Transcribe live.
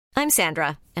I'm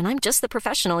Sandra, and I'm just the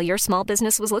professional your small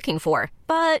business was looking for.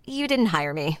 But you didn't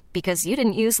hire me because you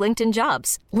didn't use LinkedIn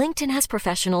Jobs. LinkedIn has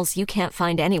professionals you can't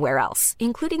find anywhere else,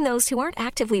 including those who aren't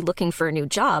actively looking for a new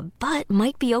job, but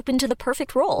might be open to the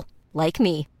perfect role, like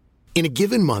me. In a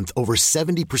given month, over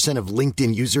 70% of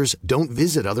LinkedIn users don't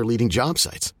visit other leading job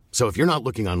sites. So if you're not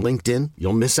looking on LinkedIn,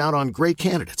 you'll miss out on great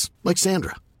candidates like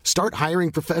Sandra. Start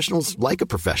hiring professionals like a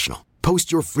professional.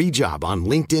 Post your free job on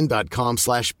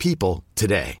linkedin.com/people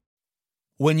today.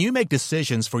 When you make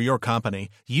decisions for your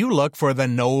company, you look for the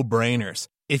no-brainers.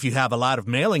 If you have a lot of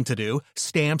mailing to do,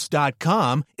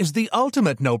 Stamps.com is the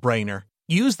ultimate no-brainer.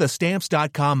 Use the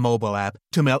Stamps.com mobile app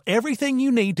to mail everything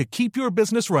you need to keep your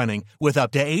business running with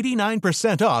up to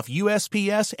 89% off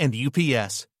USPS and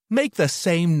UPS. Make the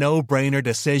same no-brainer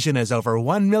decision as over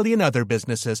 1 million other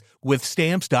businesses with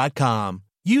Stamps.com.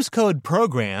 Use code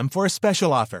PROGRAM for a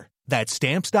special offer. That's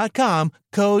Stamps.com,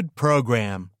 code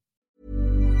PROGRAM.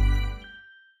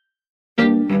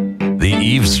 The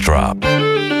Eavesdrop.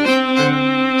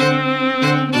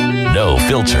 No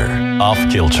filter, off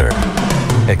kilter.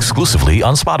 Exclusively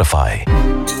on Spotify.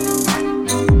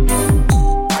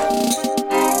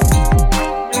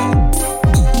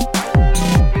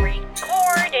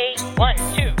 Recording. 1,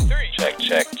 2, 3.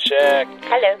 Check.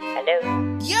 Hello.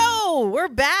 Yo, we're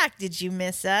back. Did you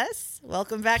miss us?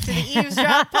 Welcome back to the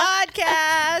Eavesdrop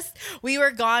Podcast. We were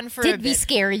gone for a bit. Did we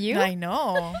scare you? I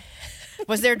know.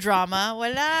 Was there drama?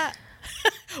 Wala.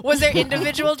 Was there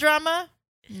individual drama?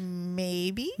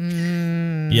 Maybe.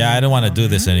 Yeah, I don't want to do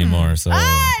this anymore. So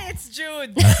It's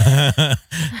Jude.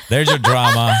 there's your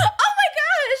drama. Oh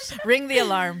my gosh. Ring the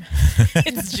alarm.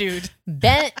 It's Jude.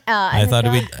 I thought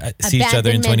we'd see each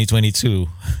other in 2022.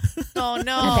 Oh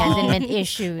no. Abandonment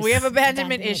issues. We have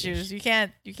abandonment issues. You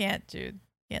can't, Jude.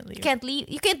 Can't leave. You can't leave.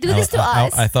 You can't do this to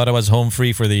us. I thought I was home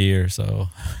free for the year, so.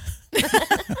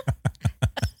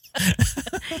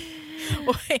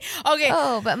 Okay.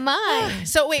 Oh, but mine.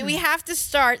 So wait, we have to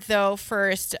start though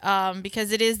first,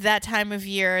 because it is that time of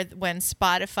year when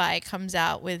Spotify comes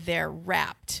out with their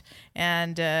Wrapped,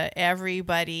 and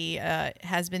everybody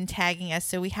has been tagging us.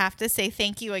 So we have to say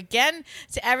thank you again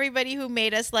to everybody who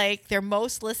made us like their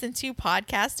most listened to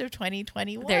podcast of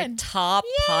 2021. Their top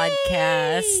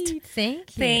podcast.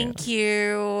 Thank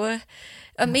you.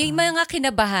 May mga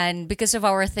kinabahan because of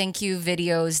our thank you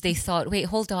videos. They thought, wait,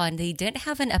 hold on. They didn't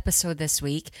have an episode this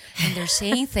week and they're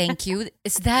saying thank you.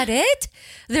 Is that it?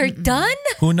 They're done?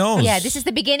 Who knows? Yeah, this is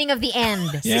the beginning of the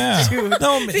end. Yeah. Who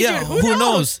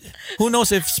knows? Who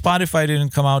knows if Spotify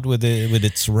didn't come out with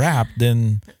its Wrap,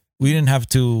 then we didn't have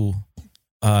to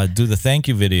do the thank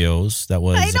you videos that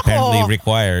was apparently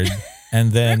required.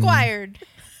 And then required.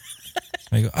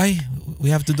 I go, we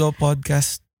have to do a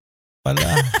podcast pala.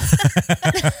 Meron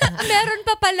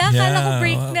pa pala. Kala ko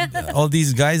break na. All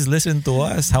these guys listen to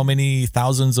us. How many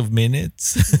thousands of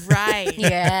minutes? Right.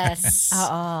 Yes.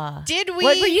 Did we?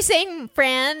 What were you saying,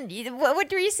 Fran? What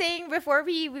were you saying before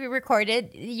we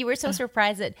recorded? You were so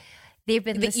surprised that they've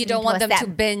been listening. You don't want them to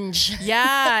binge.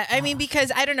 Yeah, I mean,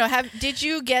 because I don't know. Did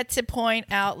you get to point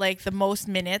out like the most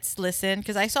minutes listened?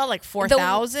 Because I saw like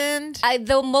 4,000.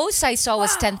 The most I saw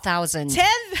was 10,000.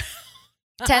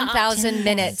 10,000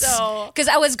 minutes. Because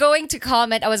I was going to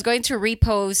comment, I was going to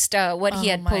repost what he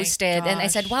had posted. And I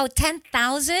said, wow,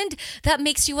 10,000? That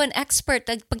makes you an expert.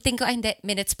 Pagtingin ko, hindi,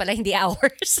 minutes pala, hindi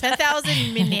hours.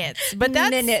 10,000 minutes. But that's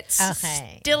minutes.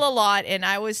 Still a lot. And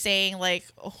I was saying, like,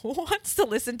 who wants to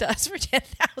listen to us for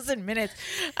 10,000 minutes?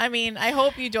 I mean, I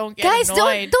hope you don't get Guys,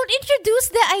 annoyed. don't introduce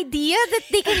the idea that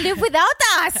they can live without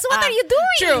us. What are you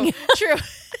doing? True.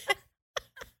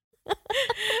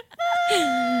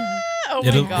 Oh my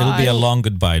It'll be a gosh. long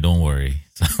goodbye, don't worry.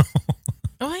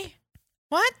 Oy,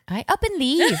 what? Up and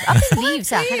leave. Up and leave,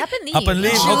 Sakin. Up and leave. Up and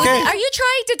leave, Jude, okay. are you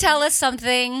trying to tell us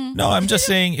something? No, I'm just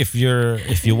saying if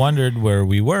you wondered where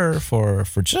we were for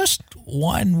just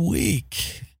 1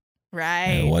 week.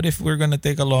 Right. What if we're gonna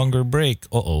take a longer break?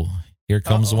 Here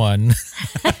comes one.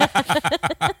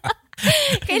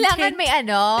 Kailangan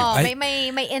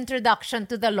may introduction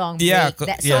to the long break. Yeah, So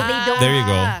yeah. they don't. There you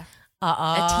go.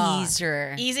 A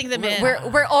teaser. Easing them in.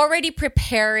 We're already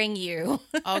preparing you.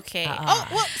 Okay. Oh,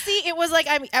 well, see, it was like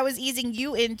I was easing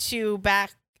you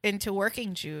back into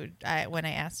working, Jude, when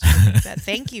I asked you to make that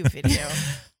thank you video.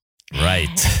 Right.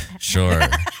 Sure.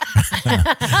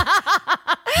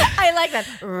 I like that.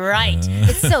 Right.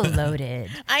 It's so loaded.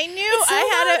 I knew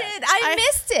I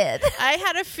missed it. I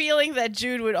had a feeling that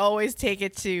Jude would always take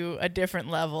it to a different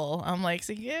level. I'm like,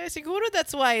 yeah, siguro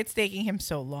that's why it's taking him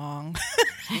so long.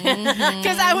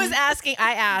 Because I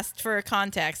asked for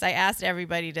context. I asked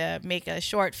everybody to make a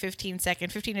short 15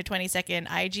 to 20 second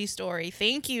IG story.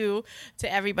 Thank you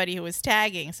to everybody who was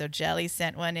tagging. So Jelly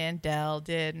sent one in, Del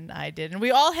did, and I did. And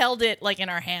we all held it like in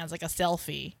our hands, like a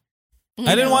selfie.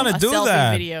 I didn't want to do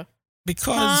that video.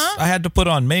 because I had to put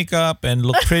on makeup and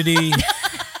look pretty.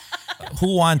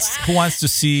 Who wants to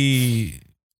see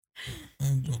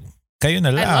kayo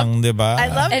na lang, di ba? I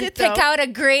loved and it though. pick out a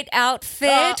great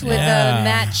outfit with the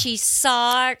matchy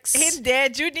socks. Hindi,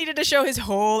 Jude needed to show his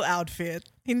whole outfit.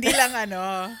 Hindi lang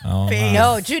face.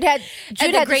 No, Jude had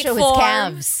to great show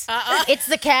form. his calves. It's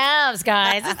the calves,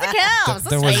 guys. It's the calves.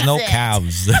 There was no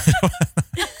calves.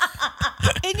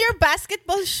 In your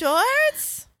basketball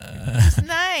shorts? It's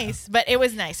nice. But it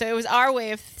was nice. So it was our way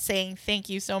of saying thank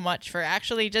you so much for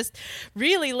actually just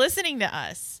really listening to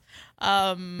us.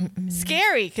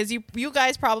 Scary because you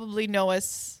guys probably know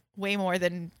us way more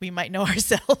than we might know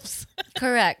ourselves.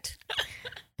 Correct.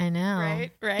 I know.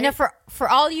 Right. You know, for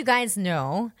all you guys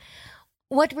know,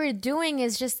 what we're doing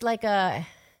is just like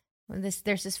there's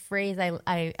this phrase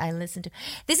I listen to.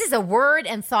 This is a word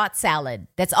and thought salad.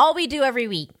 That's all we do every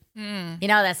week. You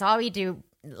know, that's all we do.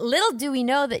 Little do we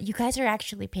know that you guys are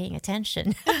actually paying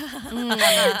attention.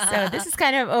 So this is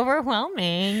kind of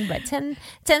overwhelming, but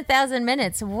 10,000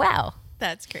 minutes. Wow.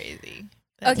 That's crazy.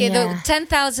 Okay, the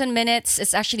 10,000 minutes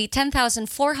is actually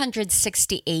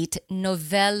 10,468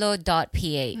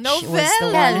 novello.ph. was the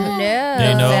one.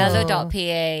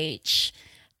 Novello.ph.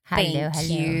 Thank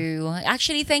you.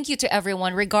 Actually, thank you to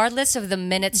everyone, regardless of the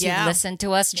minutes you've listened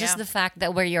to us. Just the fact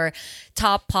that we're your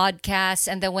top podcast,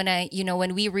 and that when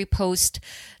we repost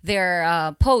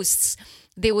their posts,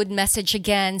 they would message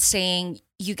again saying,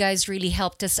 "You guys really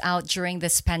helped us out during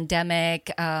this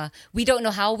pandemic." We don't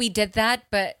know how we did that,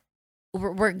 but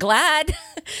we're glad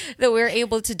that we're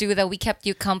able to do that. We kept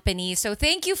you company. So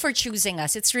thank you for choosing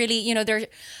us. It's really, there are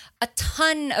a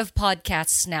ton of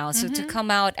podcasts now. So to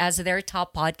come out as their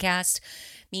top podcast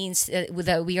means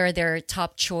that we are their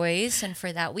top choice. And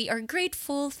for that, we are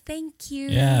grateful. Thank you.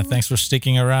 Yeah, thanks for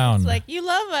sticking around. It's like, you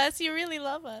love us. You really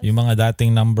love us. Yung mga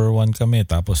dating number 1 kami,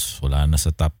 tapos wala na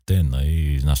sa top 10.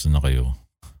 Ay, nasa na kayo?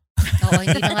 Oo,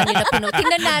 hindi na nga nila pinuti.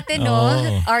 Tingnan natin,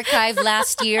 archive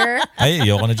last year. Ay,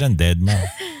 ayoko na dyan. Dead ma.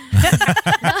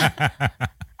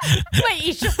 May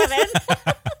issue pa rin.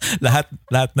 lahat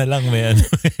na lang, man.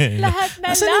 Lahat na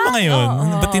Nasaan lang. yung mga yun?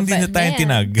 Ba't hindi na tayo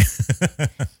tinag?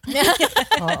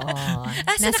 Oo.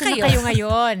 Nasaan na kayo? kayo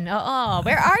ngayon? Oo.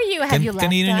 Where are you? Have you left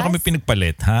Kanino nyo us? kami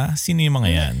pinagpalit, ha? Sino yung mga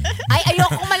yan? Ay,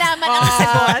 ayoko malaman ang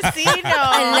sagot. Sino?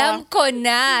 Alam ko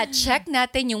na. Check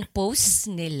natin yung posts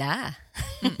nila.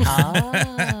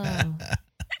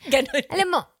 Ganun. Alam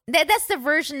mo, that's the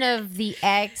version of the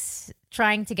ex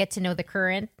trying to get to know the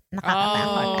current.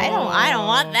 Nakakatakot. I don't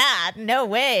want that. No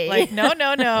way. Like, no.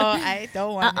 I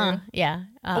don't want to. Yeah.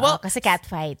 Well, kasi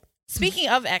catfight. Speaking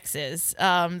of exes,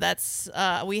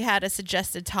 we had a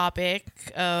suggested topic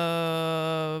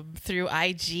through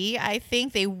IG. I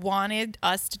think they wanted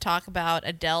us to talk about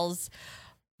Adele's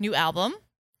new album.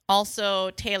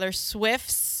 Also, Taylor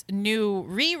Swift's new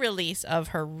re-release of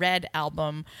her Red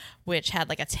album, which had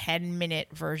like a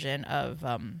 10-minute version of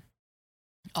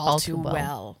All Too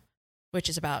Well, which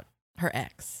is about her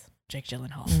ex, Jake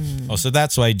Gyllenhaal. Oh, so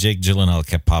that's why Jake Gyllenhaal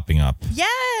kept popping up.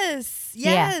 Yes.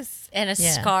 And a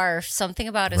scarf. Something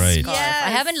about a Right. scarf. Yes. I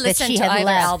haven't That listened she to had either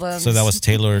left. albums. So that was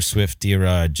Taylor Swift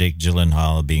era Jake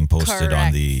Gyllenhaal being posted on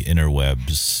Correct. the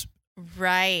interwebs.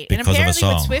 Right. Because and of a apparently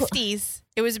with song. Swifties,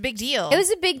 it was a big deal. It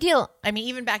was a big deal. I mean,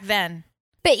 even back then.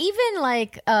 But even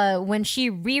like when she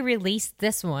re-released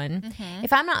this one,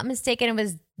 if I'm not mistaken, it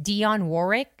was Dionne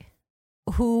Warwick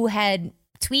who had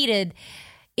tweeted,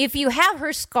 "If you have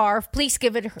her scarf, please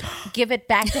give it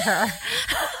back to her."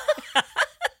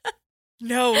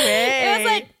 No way. It was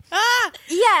like,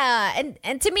 yeah,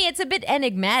 and to me, it's a bit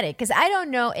enigmatic because I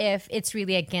don't know if it's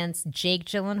really against Jake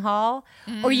Gyllenhaal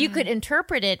or you could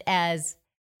interpret it as,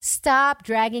 stop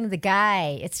dragging the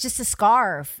guy. It's just a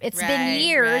scarf. It's been Right,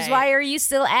 years. right. Why are you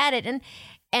still at it?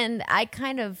 And I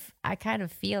kind of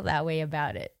feel that way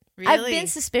about it. I've Really? been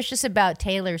suspicious about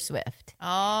Taylor Swift.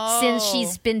 Oh. Since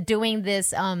she's been doing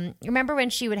this, remember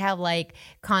when she would have like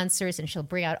concerts and she'll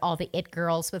bring out all the it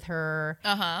girls with her?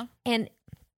 And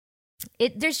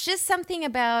there's just something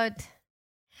about,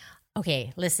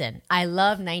 okay, listen, I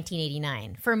love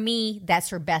 1989. For me, that's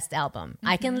her best album.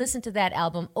 I can listen to that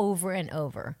album over and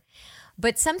over.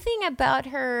 But something about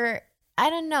her,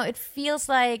 I don't know, it feels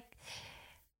like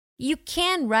you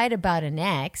can write about an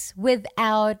ex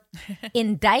without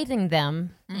indicting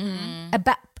them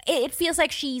about. It feels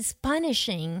like she's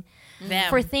punishing them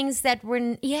for things that were,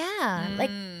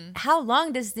 like how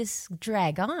long does this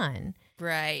drag on?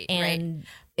 Right, and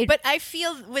right. But I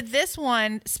feel with this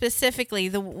one specifically,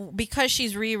 because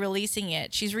she's re-releasing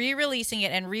it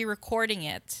and re-recording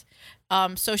it,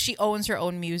 so she owns her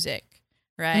own music,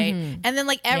 right? And then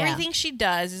like everything she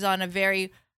does is on a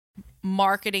very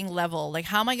marketing level. Like,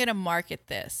 how am I going to market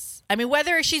this? I mean,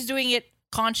 whether she's doing it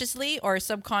consciously or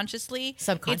subconsciously,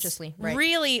 right?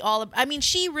 Really, I mean,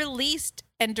 she released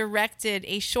and directed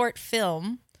a short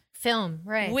film,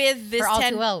 right? With this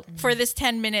for this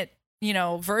 10-minute,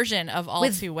 version of All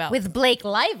Too Well with Blake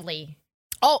Lively.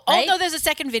 Right? No, there's a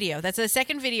second video. That's a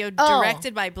second video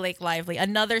directed by Blake Lively.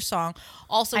 Another song,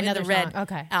 also in the Red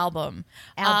album.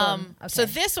 Okay. So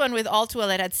this one with All Too Well,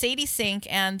 it had Sadie Sink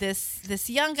and this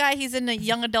young guy. He's in the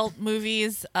young adult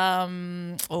movies.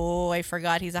 I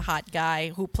forgot. He's a hot guy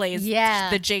who plays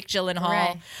the Jake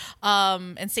Gyllenhaal.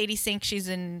 Right. And Sadie Sink, she's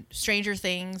in Stranger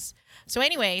Things. So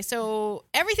anyway,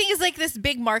 everything is like this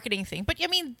big marketing thing. But I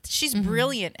mean, she's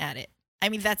brilliant at it. I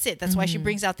mean, that's it. That's why she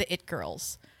brings out the it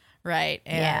girls. Right.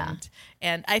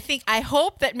 And I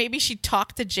hope that maybe she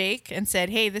talked to Jake and said,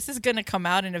 hey, this is going to come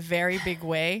out in a very big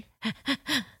way.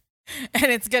 And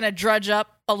it's going to drudge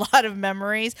up a lot of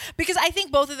memories, because I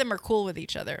think both of them are cool with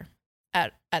each other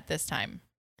at this time,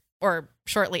 or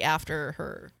shortly after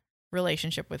her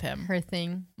relationship with him. Her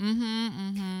thing.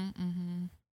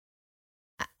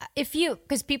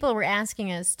 Because people were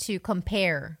asking us to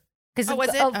compare.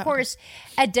 Because of course,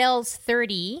 Adele's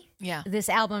 30, this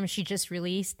album she just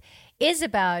released, is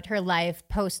about her life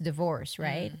post-divorce,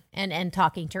 right? And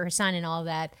talking to her son and all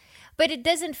that. But it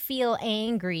doesn't feel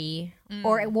angry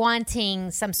or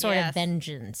wanting some sort of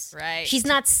vengeance. Right. She's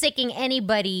not sicking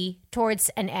anybody towards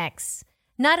an ex.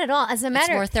 Not at all. As a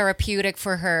matter, it's more therapeutic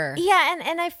for her. Yeah,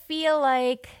 and I feel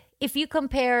like if you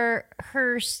compare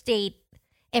her state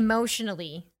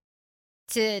emotionally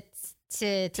to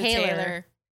Taylor.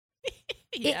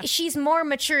 She's more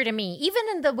mature to me, even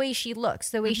in the way she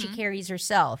looks, the way she carries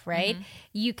herself, right?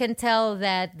 You can tell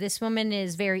that this woman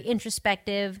is very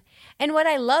introspective. And what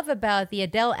I love about the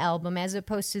Adele album, as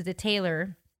opposed to the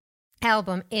Taylor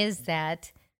album, is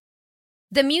that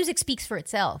the music speaks for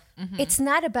itself. It's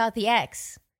not about the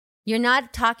ex. You're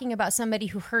not talking about somebody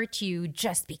who hurt you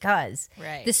just because.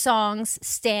 Right. The songs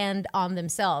stand on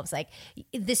themselves. Like,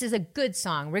 this is a good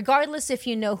song, regardless if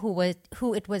you know who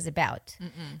it was about.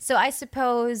 So I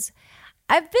suppose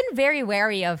I've been very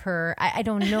wary of her. I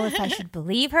don't know if I should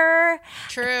believe her.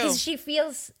 True. Because she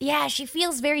feels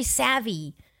very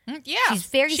savvy. Yeah. She's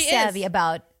very savvy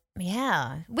about,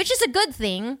 which is a good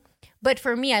thing. But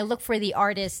for me, I look for the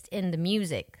artist in the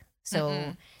music.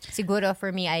 So siguro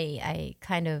for me, I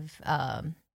kind of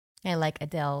I like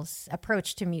Adele's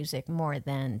approach to music more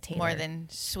than Taylor. More than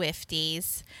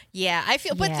Swifties. Yeah, I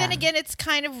feel. But then again, it's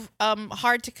kind of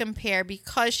hard to compare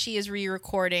because she is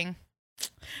re-recording.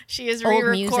 She is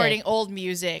re-recording old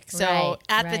music. So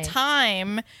at the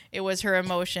time, it was her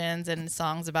emotions and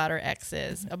songs about her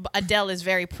exes. Adele is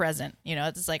very present.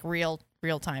 It's like real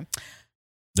time.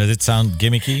 Does it sound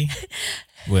gimmicky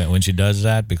when she does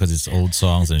that? Because it's old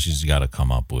songs and she's got to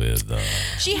come up with...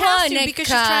 She has to, because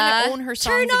she's trying to own her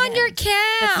songs. Turn on your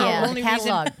cam. The only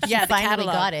catalog. She finally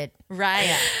got it. Right.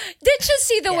 Yeah. Did you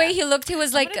see the way he looked? He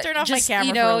was like, turn off just, my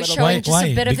camera for a little showing bit. just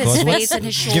a bit of his face and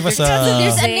his shoulders. Give us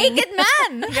There's a naked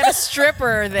man. You got a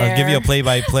stripper there. I'll give you a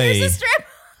play-by-play. There's a stripper.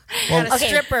 Well,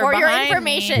 stripper for your behind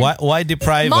information. me. Why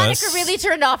deprive Monica us? Monica really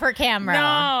turned off her camera.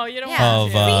 No, you don't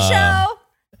want to. Free show.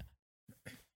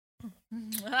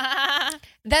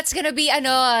 That's gonna be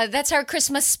that's our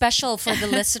Christmas special for the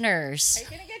listeners. Are you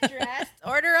gonna get dressed?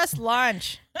 Order us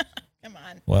lunch. Come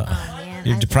on. Well,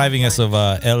 you're depriving us of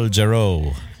El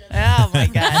Jarreau. Oh my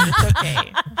God, it's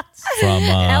okay. From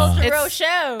El Jarreau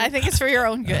show. I think it's for your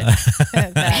own good.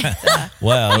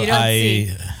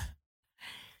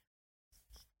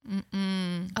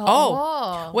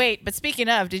 Wait, but speaking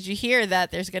of, did you hear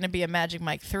that there's going to be a Magic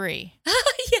Mike 3?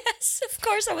 Yes, of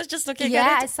course. I was just looking at it.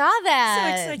 Yeah, I saw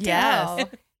that. So excited. Yes.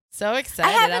 So excited.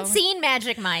 I haven't seen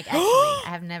Magic Mike, actually. I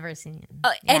have never seen it.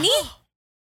 Any?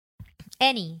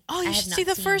 Any. Oh, you should see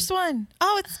the first one.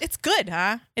 Oh, it's good,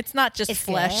 huh? It's not just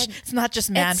flesh. Good. It's not just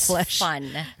man flesh. Fun.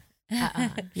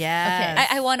 Yeah. Okay.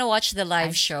 I want to watch the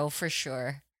live show for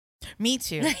sure. Me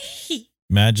too.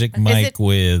 Magic Mike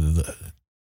with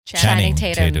Channing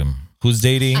Tatum. Who's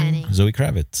dating Zoe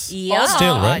Kravitz? Yeah.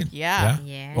 Still, right?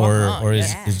 Yeah. Or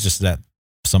is it just that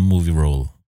some movie role?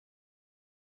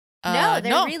 No,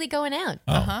 they're really going out.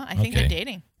 Oh, I think they're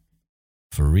dating.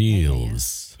 For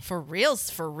reals. For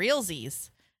realsies.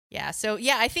 Yeah. So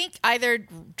yeah, I think either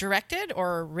directed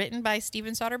or written by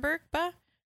Steven Soderbergh.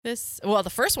 The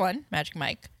first one, Magic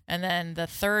Mike, and then the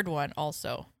third one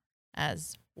also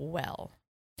as well.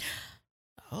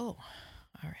 Oh,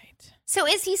 all right. So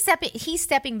is he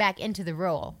stepping back into the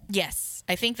role? Yes,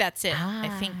 I think that's it. I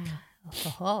think.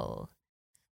 Oh.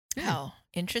 Oh,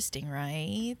 interesting,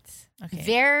 right? Okay.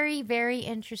 Very, very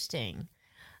interesting.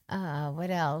 What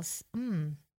else?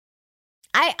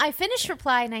 I finished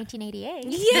Reply 1988.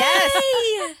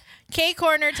 Yes. K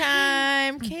Corner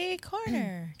time. K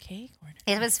Corner.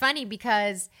 It was funny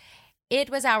because it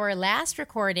was our last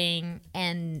recording,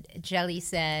 and Jelly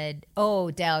said, "Oh,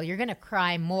 Del, you're gonna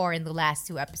cry more in the last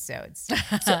 2 episodes."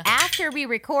 So after we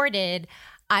recorded,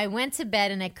 I went to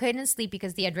bed and I couldn't sleep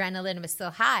because the adrenaline was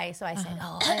still high. So I said,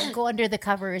 I'll go under the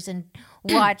covers and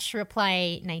watch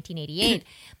Reply 1988.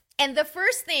 And the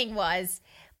first thing was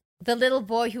the little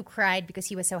boy who cried because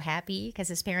he was so happy because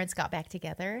his parents got back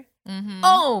together. Mm-hmm.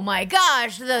 Oh my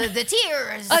gosh, the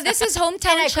tears. Oh, this is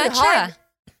Hometown Cha-Cha.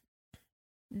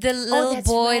 The little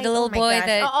boy,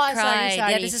 that cried.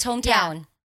 Sorry. Yeah, this is Hometown.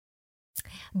 Yeah.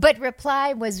 But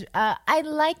Reply was, I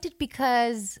liked it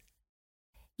because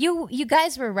you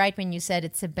guys were right when you said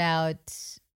it's about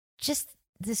just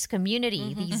this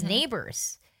community, these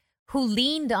neighbors who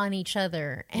leaned on each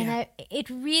other, and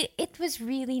it was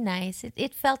really nice.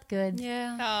 It felt good.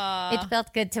 Yeah, it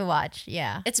felt good to watch.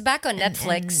 Yeah, it's back on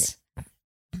Netflix.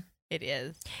 It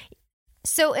is.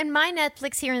 So in my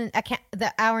Netflix here in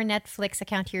our Netflix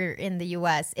account here in the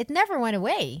US, it never went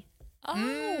away.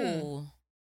 Oh.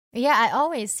 Yeah, I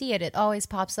always see it. It always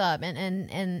pops up.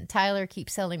 And Tyler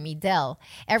keeps telling me, Del,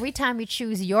 every time you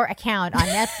choose your account on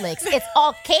Netflix, it's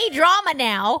all K-drama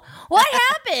now. What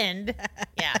happened?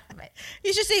 Yeah.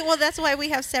 You should say, well, that's why we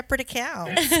have separate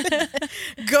accounts.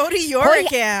 Go to your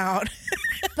account.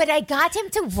 But I got him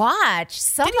to watch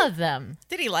some of them.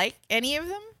 Did he like any of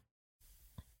them?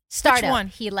 Startup. Which one?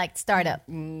 He liked Startup.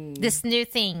 This new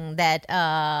thing that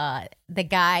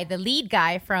the lead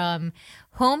guy from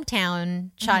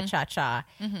Hometown Cha-Cha-Cha,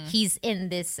 he's in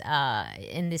this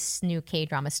new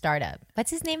K-drama Startup.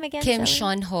 What's his name again? Kim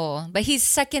Sean-ho. But he's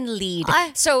second lead.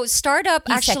 So Startup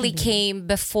actually came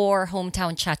before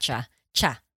Hometown Cha-Cha.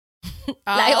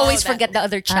 I always forget the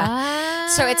other Cha.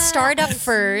 So it Startup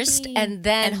first and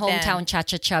then Hometown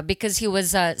Cha-Cha-Cha because he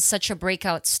was such a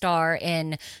breakout star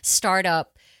in Startup.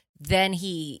 Then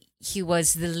he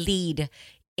was the lead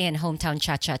in Hometown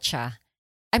Cha-Cha-Cha.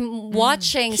 I'm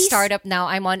watching Startup now.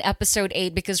 I'm on episode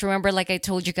 8 because remember, like I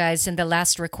told you guys in the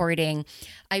last recording,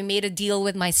 I made a deal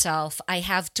with myself. I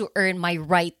have to earn my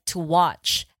right to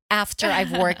watch after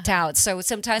I've worked out. So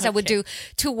sometimes I would do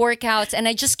 2 workouts and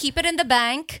I just keep it in the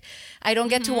bank. I don't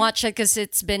get to watch it because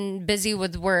it's been busy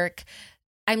with work.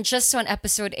 I'm just on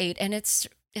episode 8 and it's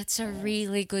a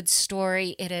really good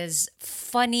story. It is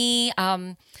funny.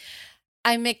 I'm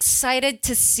excited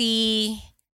to see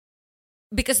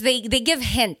because they give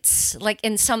hints. Like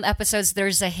in some episodes,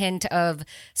 there's a hint of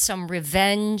some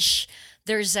revenge.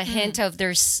 There's a hint of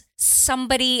there's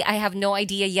somebody, I have no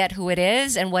idea yet who it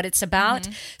is and what it's about.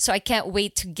 So I can't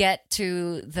wait to get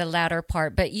to the latter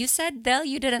part. But you said, Del,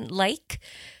 you didn't like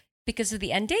because of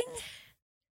the ending?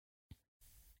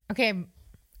 Okay,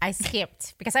 I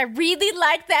skipped because I really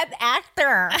like that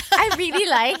actor. I really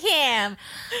like him.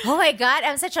 Oh my God,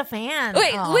 I'm such a fan.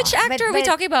 Wait, which actor are we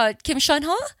talking about? Kim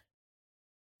Sean-ho?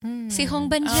 Si Hong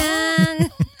Ban-jan.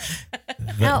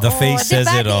 The face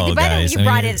says it all, guys.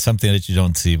 It's something that you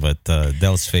don't see, but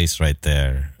Del's face right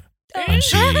there when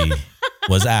she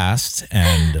was asked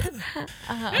and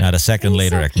not a second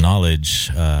later acknowledge,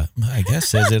 I guess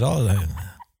says it all.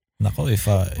 Nako, if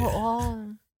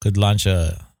could launch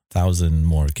 1,000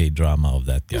 more K-drama of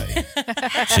that guy.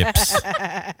 Chips.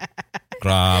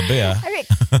 Grabe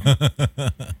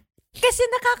Kasi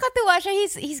nakakatuwa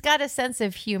siya. He's got a sense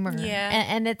of humor. Yeah.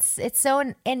 And it's so,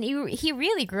 and he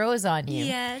really grows on you.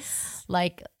 Yes.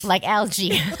 Like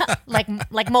algae.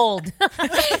 like mold.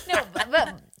 No,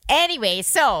 but anyway,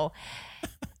 so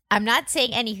I'm not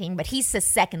saying anything, but he's the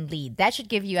second lead. That should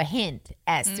give you a hint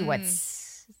as to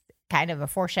what's kind of a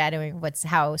foreshadowing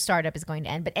how Startup is going to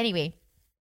end. But anyway,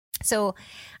 so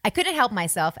I couldn't help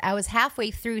myself. I was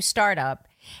halfway through Startup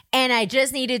and I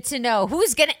just needed to know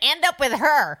who's going to end up with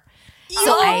her.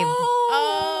 So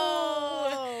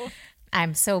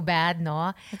I'm so bad,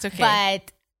 no? It's okay.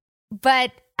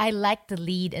 But I like the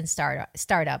lead in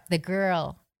Startup, the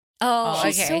girl. Oh,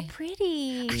 she's okay. so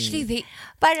pretty. Actually,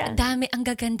 dami ang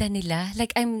gaganda nila.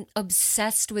 Like, I'm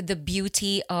obsessed with the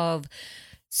beauty of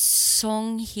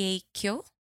Song Hye Kyo.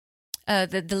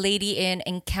 the lady in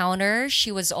Encounter.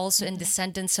 She was also in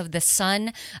Descendants of the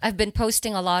Sun. I've been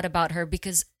posting a lot about her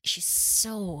because she's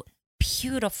so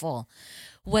beautiful.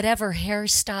 Whatever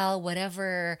hairstyle,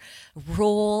 whatever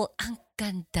role, ang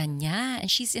ganda niya. And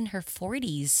she's in her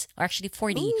 40s, or actually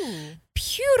 40. Ooh.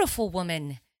 Beautiful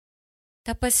woman.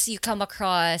 Tapos you come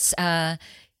across,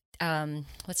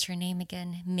 what's her name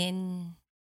again? Min,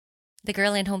 the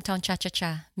girl in Hometown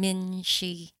Cha-Cha-Cha. Min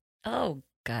Shi. Oh,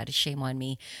 God, shame on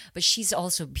me. But she's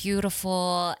also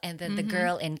beautiful. And then the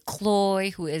girl in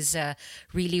Chloe, who is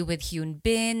really with Hyun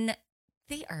Bin.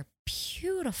 They are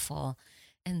beautiful.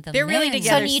 And they're really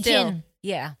together Sonny still. Jin.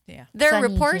 Yeah. Yeah. There are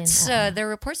Sonny reports. Jin, There are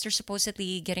reports they're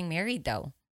supposedly getting married,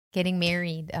 though. Getting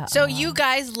married. So you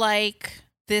guys like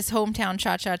this Hometown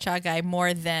Cha-Cha-Cha guy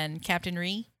more than Captain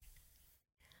Ree?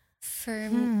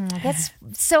 That's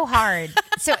so hard.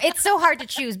 So it's so hard to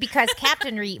choose because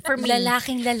Captain Ree, for me,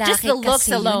 Lalaking lalaki just the looks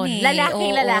kasi alone. yun eh.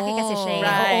 Lalaking lalaki Oo. kasi siya.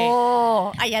 Right.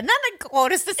 Oh, ayan na,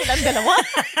 nag-chorus na silang dalawa.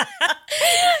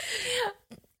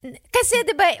 Kasi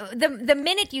diba, the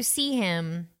minute you see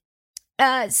him,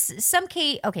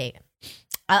 okay,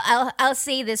 I'll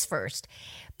say this first.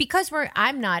 Because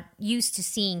I'm not used to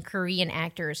seeing Korean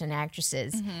actors and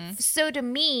actresses, so to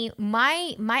me,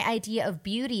 my idea of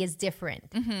beauty is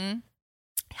different.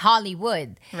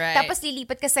 Hollywood. Right. Tapos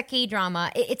lilipat ka sa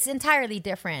K-drama, it's entirely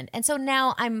different. And so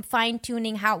now I'm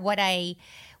fine-tuning what I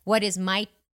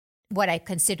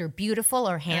consider beautiful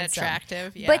or handsome. And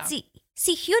attractive, yeah. But si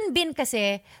Hyun Bin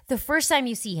kasi, the first time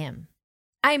you see him,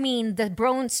 I mean, the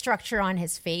bone structure on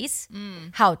his face,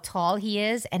 how tall he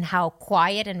is, and how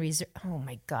quiet and reserved. Oh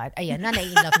my God. Ayan na,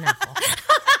 nai-love na ako.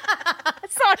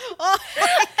 Sorry.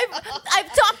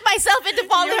 I've talked myself into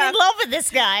falling in love with this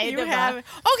guy. You diba? have.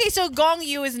 Okay, so Gong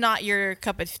Yoo is not your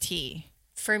cup of tea.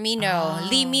 For me, no.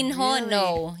 Lee Min Ho, really?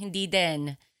 no. Hindi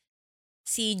din.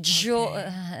 Si Joe,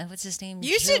 what's his name?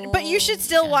 You should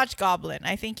still watch Goblin.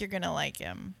 I think you're gonna like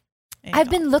him.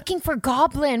 I've been looking for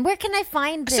Goblin. Where can I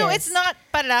find this? So it's not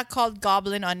called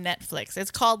Goblin on Netflix. It's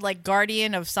called like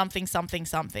Guardian of something, something,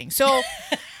 something. So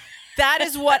that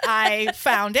is what I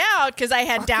found out because I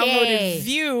had downloaded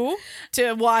View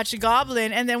to watch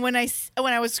Goblin. And then when I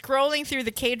was scrolling through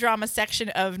the K-drama section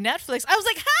of Netflix, I was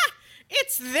like, ha!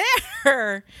 It's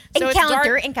there! So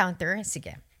Encounter.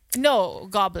 Sige. No,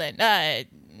 Goblin.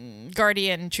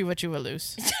 Guardian Chuva Chuva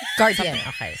Loose. Guardian.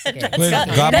 Okay. Sige. Well,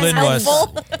 Goblin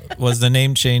was the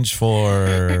name changed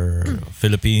for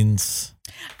Philippines.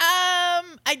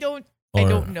 I don't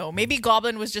know. Maybe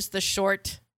Goblin was just the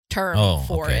short term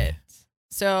for it.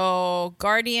 So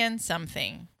Guardian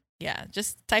something. Yeah,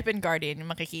 just type in Guardian,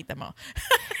 makikita mo.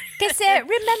 Kasi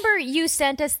remember you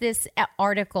sent us this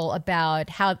article about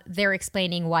how they're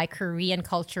explaining why Korean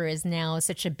culture is now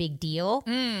such a big deal.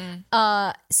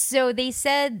 So they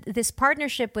said this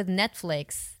partnership with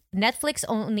Netflix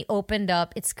only opened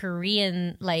up its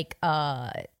Korean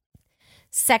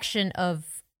section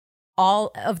of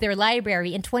all of their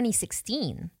library in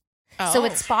 2016. So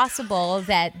it's possible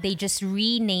that they just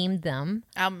renamed them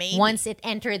maybe. once it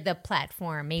entered the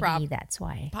platform. Maybe that's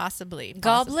why. Possibly.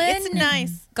 Goblin? It's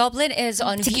nice. Goblin is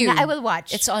on View. I will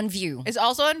watch. It's on View. It's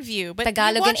also on View. But Tagalog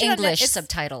and you watch it English it's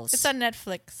subtitles. It's on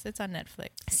Netflix.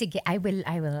 Sige, I will.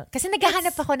 Kasi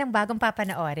naghahanap ako ng bagong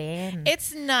papanoorin.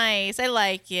 It's nice. I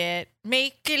like it.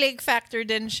 May kilig factor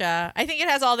din siya. I think it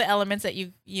has all the elements that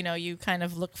you kind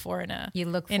of look for in a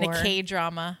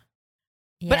K-drama.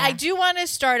 Yeah. But I do want to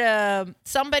start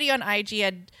somebody on IG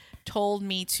had told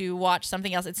me to watch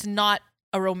something else. It's not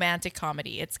a romantic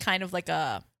comedy. It's kind of like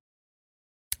a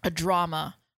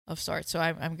drama of sorts. So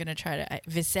I'm going to try to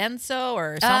Vicenzo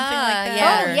or something like that.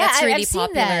 Yeah, that's really I've seen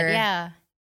popular. That,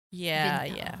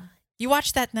 Yeah. You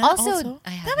watched that now? Also I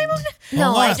haven't.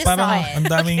 No, I just saw it. Ang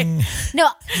daming, No,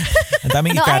 ang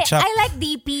daming i-catch up. I like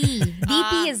DP.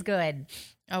 DP is good.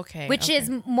 Okay. Which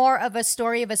is more of a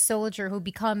story of a soldier who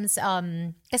becomes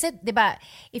kasi diba,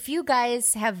 if you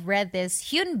guys have read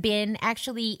this, Hyun Bin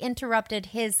actually interrupted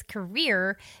his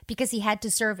career because he had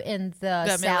to serve in the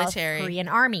South military. Korean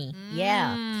army.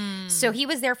 Yeah. So he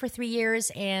was there for 3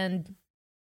 years, and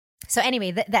so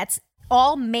anyway, that's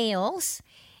all males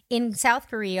in South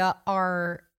Korea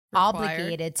are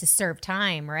obligated to serve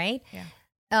time, right?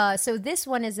 Yeah. So this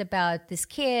one is about this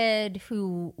kid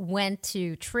who went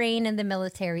to train in the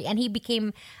military, and he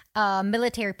became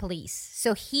military police.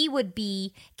 So he would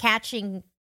be catching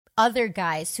other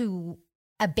guys who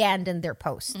abandoned their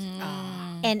post.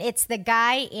 And it's the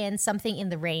guy in Something in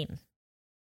the Rain.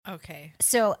 Okay.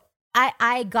 So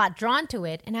I got drawn to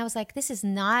it, and I was like, this is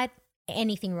not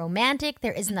anything romantic.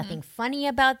 There is nothing funny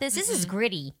about this. This is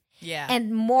gritty. Yeah.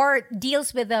 And more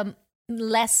deals with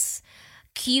less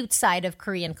cute side of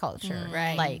Korean culture.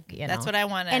 Right. Like, you know. That's what I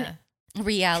want And to.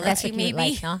 Reality, that's what you maybe.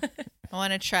 like, no? I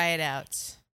want to try it out.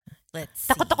 Let's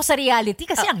see. Takot ako sa reality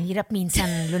kasi ang hirap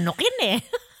minsan lunukin eh.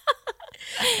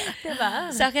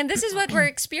 Diba? Sa akin, this is what we're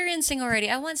experiencing already.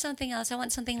 I want something else. I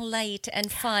want something light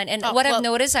and fun. And Oh, what I've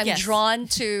well, noticed, I'm yes. drawn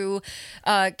to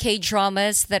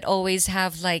K-dramas that always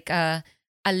have like a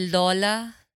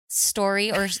Lola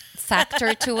story or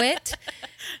factor to it.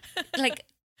 Like,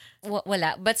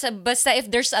 wala. Basta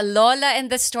if there's a Lola in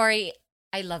the story,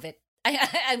 I love it.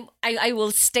 I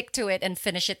will stick to it and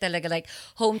finish it talaga. Like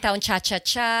Hometown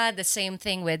Cha-Cha-Cha, the same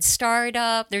thing with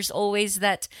Startup. There's always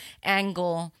that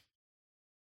angle.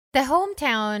 The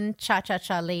hometown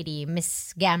cha-cha-cha lady,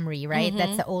 Miss Gamri, right?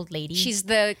 That's the old lady. She's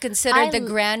considered the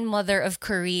grandmother of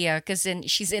Korea because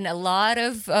she's in a lot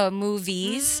of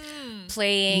movies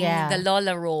playing the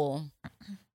Lola role.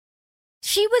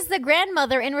 She was the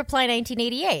grandmother in Reply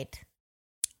 1988.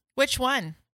 Which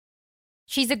one?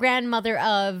 She's the grandmother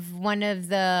of one of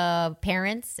the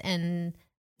parents, and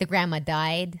the grandma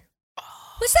died.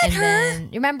 Was that And her? then-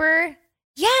 remember?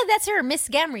 Yeah, that's her, Miss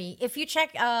Gamri. If you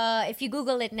check, if you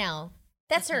Google it now,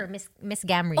 that's her, Miss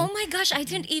Gamri. Oh my gosh, I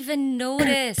didn't even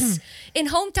notice. In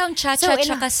Hometown So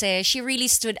Cha-Cha-Cha in- kasi, she really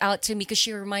stood out to me because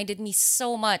she reminded me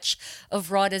so much of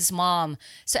Rhoda's mom.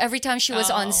 So every time she was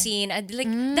on scene, I'd be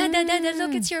like, Dada,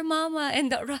 look, it's your mama.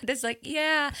 And Rhoda's like,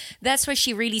 yeah. That's why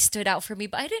she really stood out for me.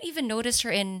 But I didn't even notice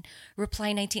her in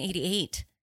Reply 1988.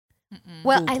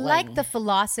 Well, I like Googling. the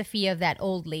philosophy of that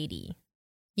old lady.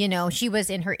 You know, she was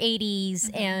in her 80s,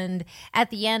 and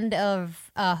at the end of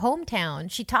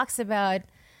Hometown, she talks about.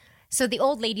 So the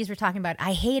old ladies were talking about,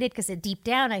 I hate it because deep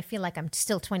down I feel like I'm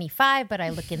still 25, but I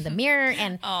look in the mirror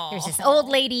and there's this old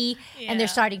lady, and they're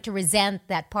starting to resent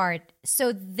that part.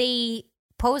 So they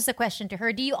posed the question to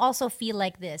her, do you also feel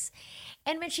like this?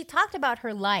 And when she talked about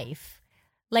her life,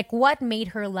 like what made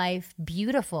her life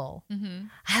beautiful,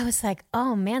 I was like,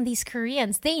 oh man, these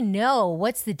Koreans, they know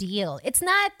what's the deal. It's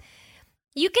not.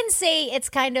 You can say it's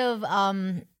kind of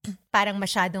parang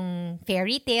masyadong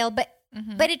fairy tale, but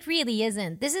it really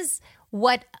isn't. This is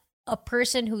what a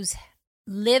person who's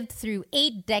lived through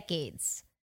 8 decades.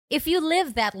 If you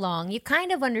live that long, you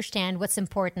kind of understand what's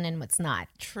important and what's not.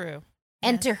 True.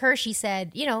 And to her, she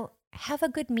said, you know, have a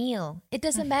good meal. It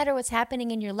doesn't matter what's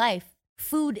happening in your life.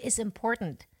 Food is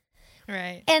important.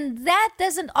 Right. And that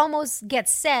doesn't almost get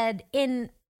said in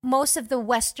most of the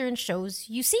Western shows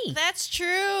you see. That's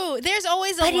true. There's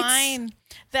always a But it's- line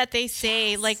that they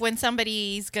say, like when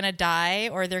somebody's going to die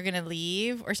or they're going to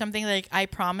leave or something, like, I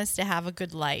promise to have a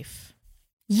good life.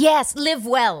 Yes, live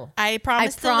well. I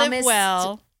promise to live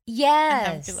well. And have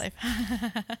a Yes. good life.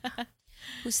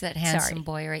 Who's that handsome Sorry.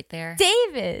 boy right there?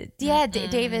 David. Yeah,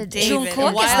 David. David.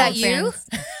 Jungkook, is that you?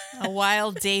 A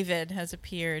wild David has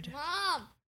appeared.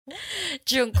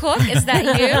 Jungkook, is that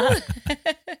you?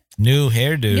 New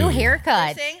hairdo. New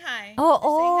haircut. Saying hi. Oh, They're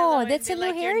saying hello. oh, that's They a new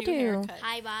like your hairdo. haircut.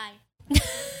 Hi, bye.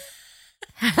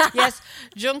 Yes,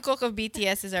 Jungkook of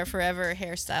BTS is our forever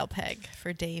hairstyle peg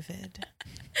for David.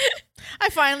 I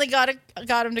finally got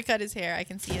him to cut his hair. I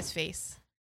can see his face.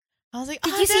 I was like,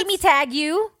 Did "Oh, you see me that's-" tag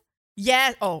you?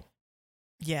 Yes. Oh,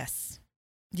 yes.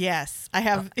 Yes, I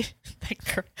have.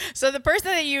 So the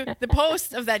person that the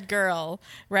post of that girl,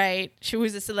 right? She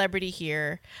was a celebrity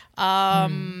here.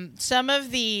 Some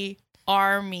of the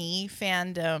ARMY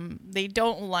fandom, they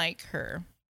don't like her.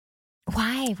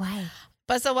 Why?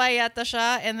 Pasaway yata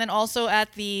siya. And then also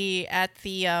at the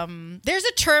there's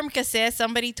a term kasi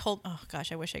somebody told, oh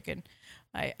gosh, I wish I could.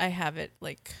 I have it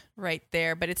like right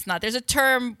there, but it's not. There's a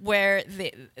term where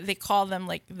they call them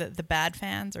like the bad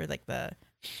fans or like the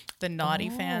naughty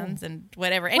fans and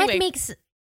whatever. Anyway,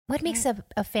 what makes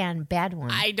a fan bad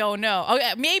one? I don't know.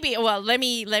 Okay, maybe. Well, let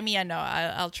me know.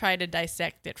 I'll try to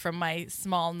dissect it from my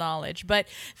small knowledge. But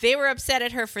they were upset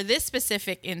at her for this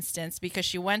specific instance because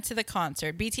she went to the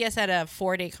concert. BTS had a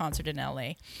 4-day concert in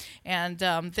LA, and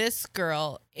this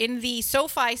girl in the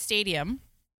SoFi Stadium,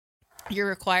 you're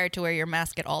required to wear your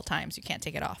mask at all times. You can't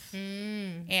take it off.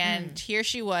 And here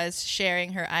she was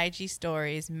sharing her IG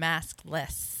stories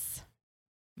maskless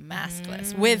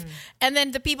with, and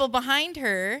then the people behind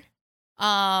her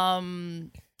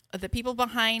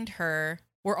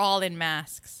were all in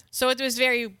masks, so it was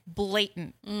very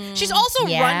blatant. She's also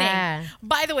running,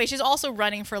 by the way, she's also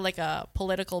running for like a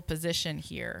political position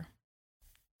here.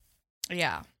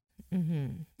 Yeah.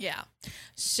 Yeah.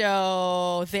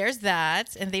 So there's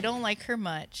that, and they don't like her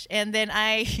much. And then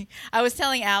I was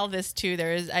telling Al this too.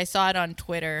 I saw it on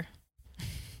Twitter.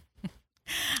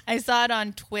 I saw it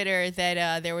on Twitter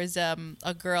that there was a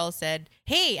girl said,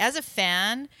 "Hey, as a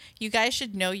fan, you guys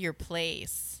should know your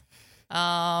place.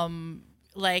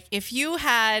 like if you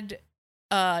had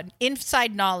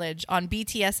inside knowledge on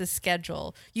BTS's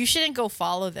schedule, you shouldn't go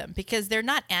follow them because they're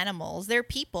not animals. They're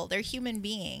people. They're human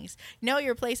beings. Know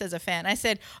your place as a fan. I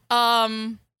said,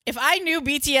 if I knew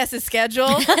BTS's schedule,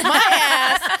 my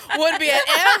ass would be at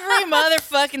every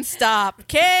motherfucking stop.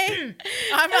 Okay,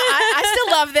 I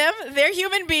still love them. They're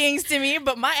human beings to me,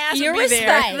 but my ass would be there. You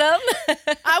respect them?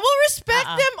 I will respect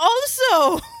them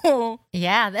also.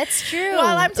 Yeah, that's true.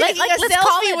 While I'm taking a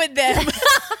selfie with them.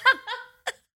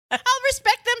 I'll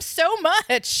respect them so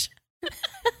much.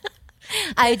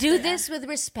 I do this with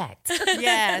respect.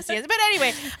 Yes. But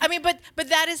anyway, I mean, but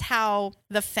that is how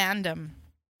the fandom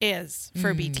is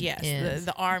for BTS,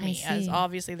 the army, as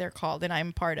obviously they're called, and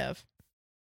I'm part of.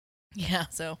 Yeah.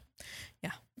 So,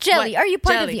 yeah. Jelly, are you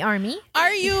part of the army?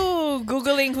 Are you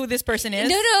Googling who this person is?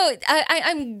 No.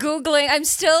 I'm Googling. I'm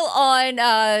still on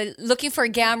looking for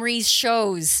Gamri's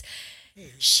shows.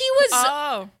 She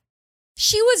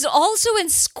was also in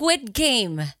Squid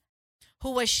Game.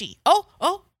 Who was she?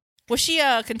 Oh. Was she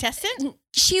a contestant?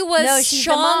 She was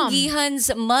Sean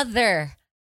Gihan's mother.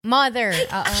 She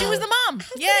was the mom.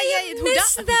 Yeah. Who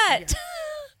missed that?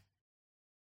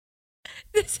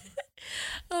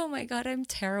 Oh my God, I'm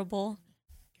terrible.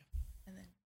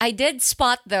 I did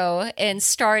spot, though, in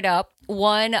Startup,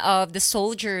 one of the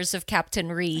soldiers of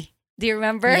Captain Ree. Do you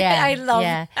remember? Yeah, I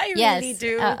really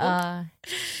do.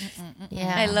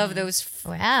 Yeah. I love those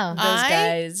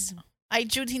guys. Ay,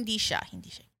 Jude, hindi siya.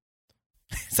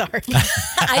 Sorry.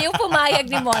 Ayaw pumayag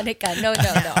ni Monica. No.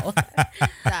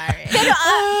 Sorry. Pero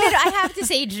I have to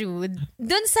say, Jude,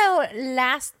 dun sa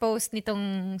last post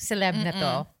nitong celeb na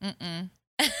to,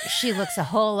 she looks a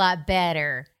whole lot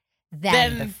better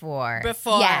than before.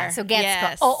 Yeah, so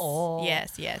gets ko.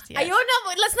 Yes. Ayun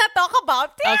na, let's not talk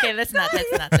about it. Okay, let's not.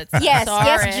 Yes,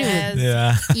 Sorry. Jude.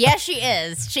 Yeah. Yes, she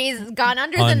is. She's gone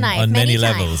under the knife on many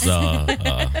times.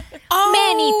 levels.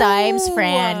 Many times,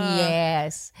 Fran.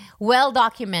 Yes. Well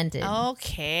documented.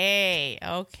 Okay.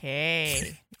 All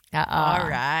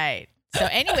right. So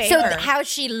anyway, how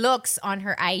she looks on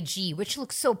her IG, which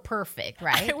looks so perfect,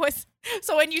 right?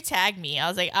 So when you tagged me, I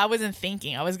was like, I wasn't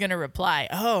thinking I was going to reply.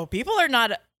 Oh, people are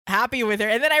not happy with her.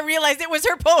 And then I realized it was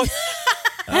her post.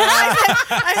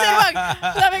 I said, look,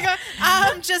 let me go.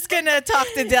 I'm just going to talk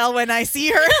to Del when I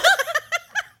see her.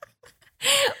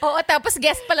 Tapos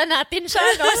guest pala natin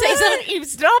siya, no? Sa isang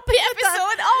eavesdropping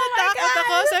episode. Oh my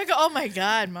God. So I go, oh my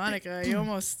God, Monica, you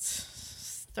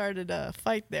almost started a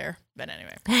fight there. But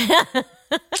anyway.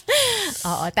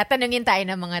 Tatanungin tayo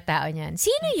ng mga tao niyan.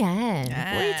 Sino yan?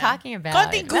 What are you talking about?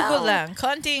 Konting Google lang.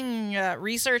 Konting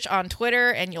research on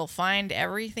Twitter and you'll find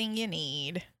everything you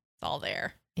need. It's all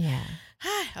there. Yeah.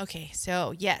 Okay,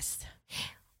 so yes.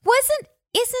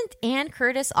 Isn't Ann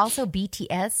Curtis also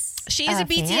BTS? She's a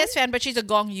BTS fan, but she's a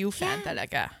Gong Yu fan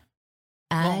talaga.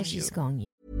 She's Gong Yu.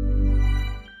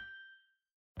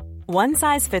 One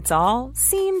size fits all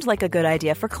seemed like a good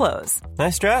idea for clothes.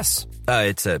 Nice dress.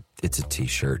 It's a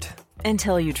t-shirt.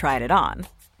 Until you tried it on.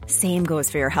 Same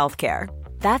goes for your healthcare.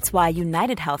 That's why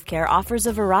United Healthcare offers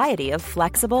a variety of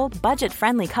flexible,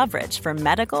 budget-friendly coverage for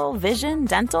medical, vision,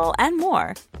 dental, and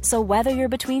more. So whether you're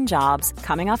between jobs,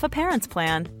 coming off a parent's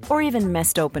plan, or even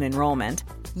missed open enrollment,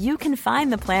 you can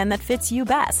find the plan that fits you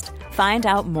best. Find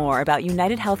out more about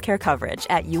United Healthcare coverage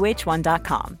at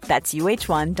uh1.com. That's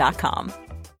uh1.com.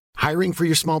 Hiring for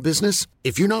your small business?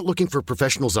 If you're not looking for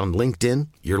professionals on LinkedIn,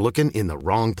 you're looking in the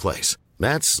wrong place.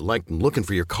 That's like looking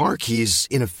for your car keys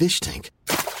in a fish tank.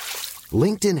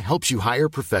 LinkedIn helps you hire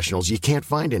professionals you can't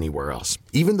find anywhere else,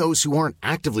 even those who aren't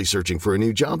actively searching for a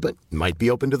new job but might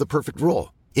be open to the perfect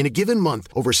role. In a given month,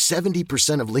 over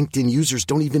 70% of LinkedIn users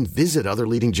don't even visit other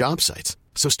leading job sites.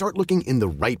 So start looking in the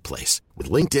right place.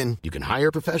 With LinkedIn, you can hire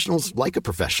professionals like a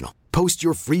professional. Post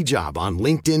your free job on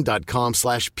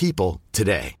linkedin.com/people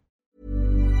today.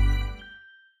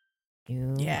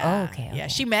 Yeah. Okay. Yeah,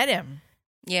 she met him.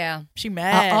 Yeah. She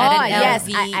met at an yes.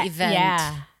 LV event.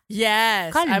 Yeah.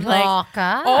 Yes. I'm like,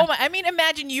 I mean,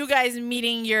 imagine you guys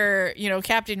meeting your,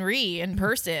 Captain Ree in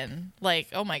person. Like,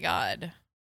 oh my God.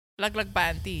 Laglag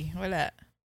panty. Wala.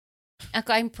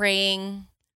 I'm praying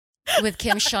with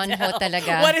Kim Sean Ho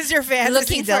talaga. What is your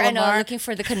fantasy, looking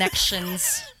for the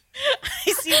connections.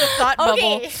 I see the thought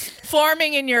bubble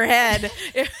forming in your head.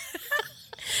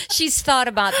 She's thought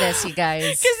about this, you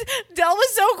guys. Because Del was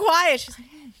so quiet. She's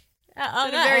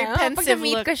like, very pensive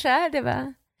look. Ko siya,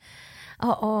 diba?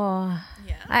 Oo.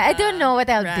 Yeah. I don't know what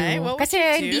I'll do. Kasi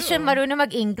hindi siya marunong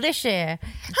mag-English eh.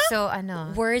 So,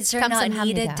 Words are not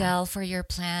needed, Del, for your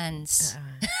plans.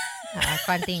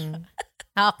 Konting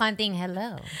Konting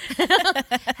hello.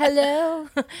 Hello.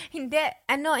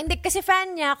 Hindi kasi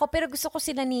fan niya ako, pero gusto ko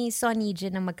sila ni Sonny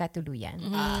Jin na magkatuluyan.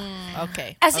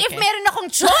 Okay. As if meron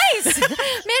akong choice.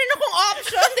 Meron akong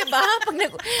option, di ba? Pag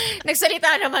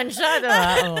nagsalita naman siya, di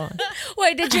ba? Oh.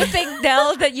 Why did you think,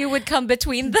 Del, that you would come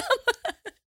between them?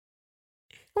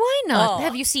 Why not?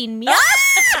 Have you seen me?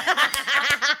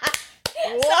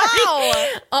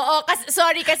 Wow!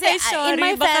 Sorry kasi in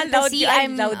my fantasy,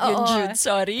 I'm loud yun, Jude.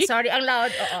 Sorry. Sorry, ang loud.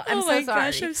 I'm so sorry.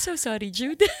 Gosh, I'm so sorry,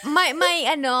 Jude. my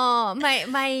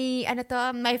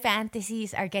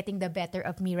fantasies are getting the better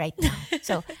of me right now.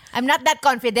 So, I'm not that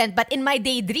confident, but in my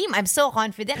daydream, I'm so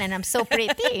confident and I'm so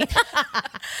pretty.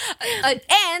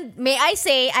 And may I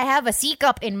say, I have a C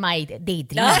cup in my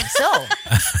daydream.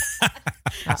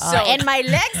 And my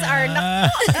legs are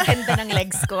ang ganda ng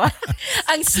legs ko.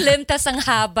 Ang slim tas ang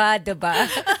haba, diba?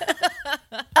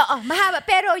 Mahaba.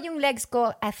 Pero yung legs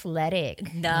ko,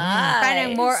 athletic. Nice.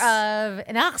 Parang more of,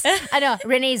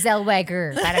 Renee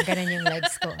Zellweger. Parang ganun yung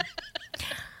legs ko.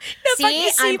 See,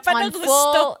 I'm on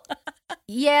full.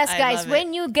 Yes, guys,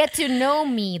 when you get to know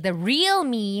me, the real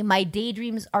me, my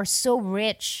daydreams are so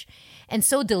rich and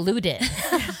so deluded.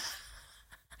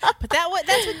 But that's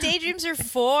what daydreams are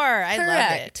for. I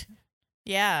love it.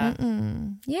 Yeah.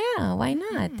 Yeah, why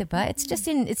not? Diba?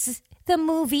 It's the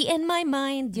movie in my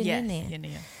mind. Yun yun.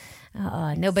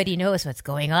 Nobody knows what's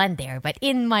going on there. But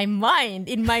in my mind,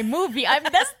 in my movie, I'm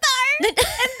the star. And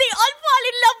they all fall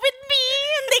in love with me.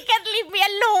 And they can't leave me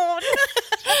alone.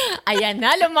 Ayan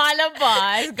na,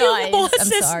 lumalabas, guys. Yung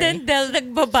boses I'm sorry. din, Del,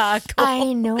 nagbabago.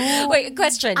 I know. Wait,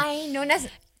 question. I know.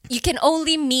 You can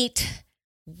only meet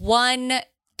one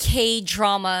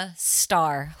K-drama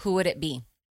star. Who would it be?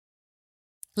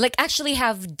 Like actually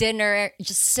have dinner,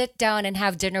 just sit down and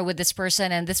have dinner with this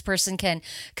person and this person can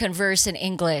converse in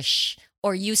English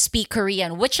or you speak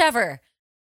Korean, whichever.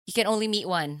 You can only meet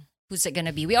one. Who's it going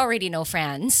to be? We already know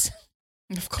Franz.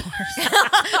 Of course.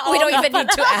 We don't even need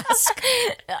to ask.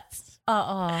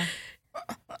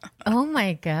 Oh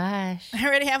my gosh. I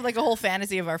already have like a whole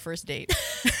fantasy of our first date.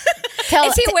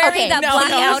 Is he wearing that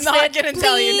black outfit? I'm not going to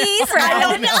tell you. I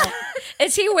don't know.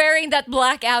 Is he wearing that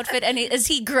black outfit and is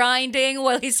he grinding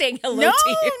while he's saying hello to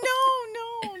you?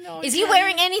 No. Is he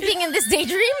wearing anything in this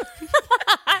daydream?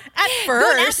 At first.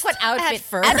 Don't ask what outfit. At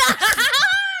first.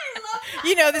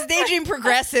 This daydream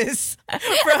progresses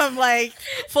from like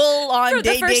full on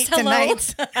date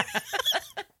tonight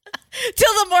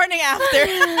till the morning after.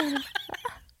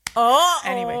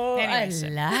 Anyway.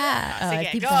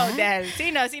 Sige, go, Del.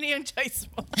 Sino yung choice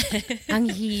mo? Ang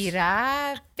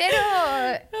hirap. Pero,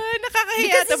 nakakahiya.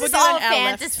 Because this is all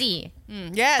fantasy.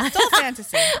 Yes, it's all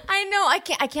fantasy. I know. I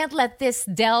can't let this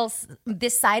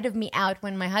side of me out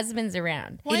when my husband's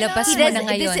around. Ilabas mo na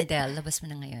ngayon, Del. Labas mo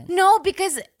na ngayon. No,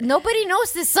 because nobody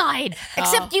knows this side.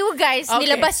 Except you guys. Okay.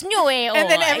 Nilabas nyo eh. And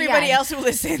then everybody else who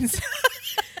listens.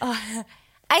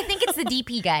 I think it's the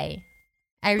DP guy.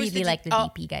 I really like the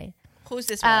DP guy. Who's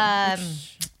this one?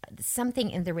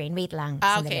 Something in the Rain. Wait lang.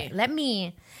 Okay. Let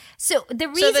me. So the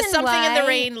reason the Something why, in the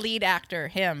Rain lead actor,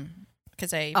 him,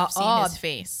 because I've seen his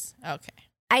face. Okay.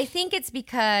 I think it's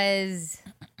because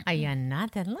ayan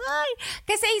natin lie.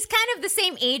 Kasi he's kind of the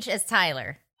same age as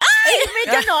Tyler. May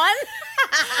ganon.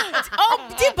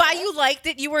 Diba you liked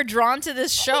it? You were drawn to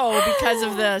this show because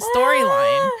of the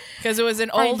storyline. Because it was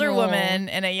an older woman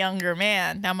and a younger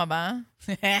man. Tama ba?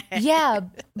 Yeah,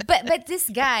 but this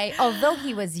guy, although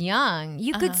he was young,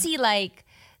 you could see like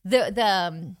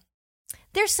the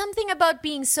there's something about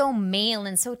being so male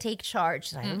and so take charge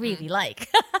that I really like.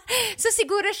 So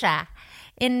siguro siya,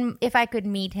 if I could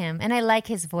meet him, and I like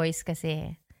his voice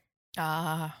kasi.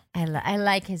 I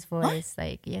like his voice,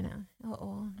 like, ganda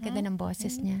ng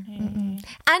boses niya.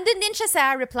 Andun din siya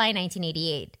sa Reply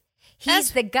 1988.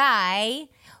 He's the guy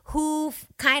who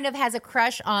kind of has a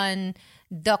crush on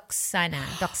Doksana.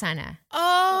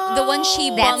 Oh, the one she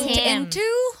bumped into?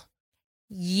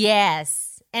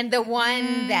 Yes. And the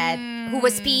one who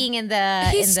was peeing in the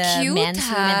cute, men's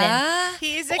room. And then,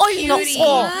 he's a cutie.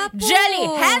 Jelly,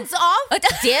 hands off.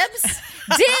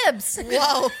 Dibs.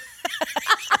 Whoa.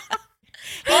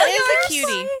 He is a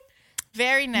cutie.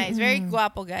 Very nice. Very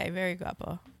guapo guy. Very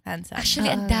guapo. Handsome. Actually,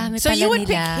 ang dami so pala you would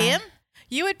nila. pick him?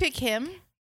 You would pick him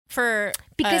for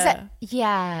because a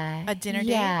dinner date?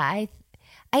 Yeah,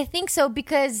 I think so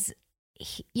because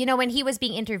when he was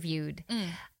being interviewed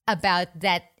about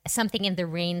that Something in the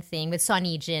Rain thing with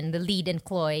Sonny Jin, the lead and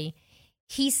Chloe,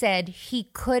 he said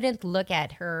he couldn't look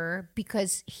at her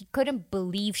because he couldn't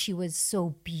believe she was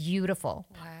so beautiful.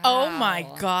 Wow. Oh my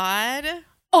God.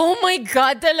 Oh my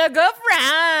God, talaga, Fran!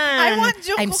 I want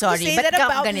Jungkook I'm sorry, to say but that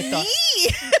about ganito.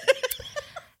 me.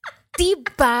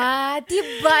 Diba?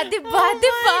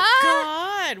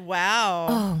 God! Wow.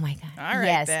 Oh my God! All right,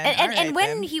 yes, then. And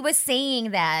when he was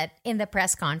saying that in the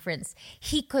press conference,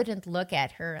 he couldn't look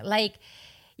at her. Like,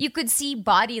 you could see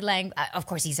body language. Of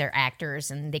course, these are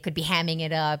actors, and they could be hamming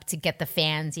it up to get the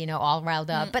fans, all riled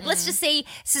up. But let's just say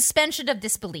suspension of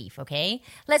disbelief. Okay,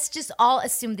 let's just all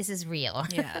assume this is real.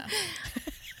 Yeah.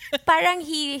 Parang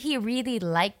he really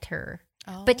liked her.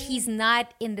 But he's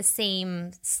not in the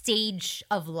same stage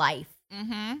of life.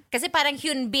 Kasi parang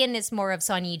Hyun Bin is more of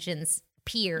Son Ye-jin's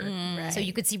peer. Right. So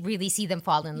you could really see them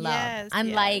fall in love. Yes,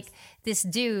 Unlike this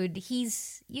dude,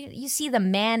 he's you see the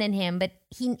man in him, but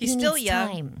he still needs young.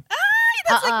 time.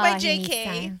 That's like my he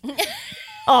JK.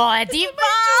 Oh,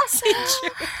 diba?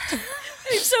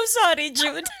 I'm so sorry,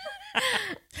 Jude.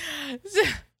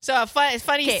 So a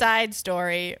funny side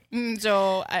story.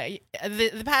 So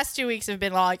the past 2 weeks have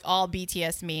been like all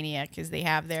BTS mania because they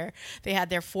had their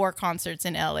 4 concerts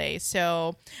in LA.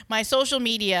 So my social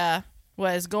media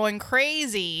was going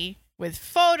crazy with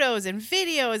photos and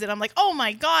videos, and I'm like, oh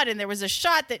my God! And there was a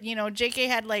shot that JK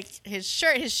had like his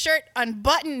shirt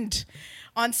unbuttoned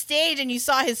on stage, and you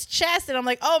saw his chest, and I'm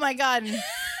like, oh my God!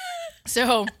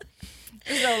 So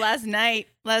last night,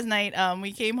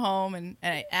 we came home and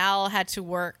Al had to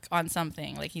work on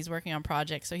something. Like, he's working on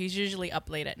projects, so he's usually up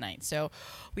late at night. So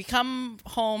we come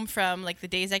home from like the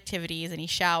day's activities, and he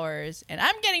showers, and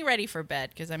I'm getting ready for bed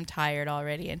because I'm tired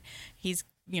already. And he's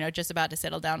just about to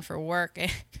settle down for work,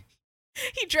 and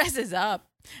he dresses up,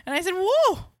 and I said,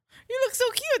 "Whoa, you look so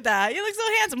cute! You look so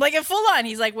handsome!" Like, in full on,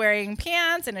 he's like wearing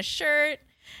pants and a shirt.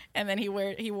 And then he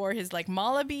wore his like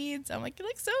mala beads. I'm like, you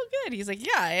look so good. He's like,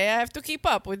 yeah, I have to keep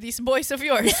up with these boys of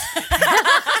yours.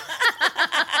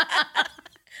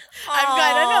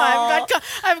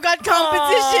 I've got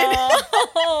competition.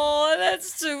 Oh,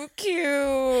 that's so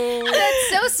cute. That's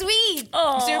so sweet.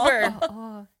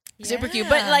 Super cute.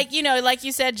 But like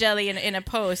you said, Jelly, in a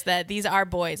post, that these are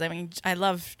boys. I mean, I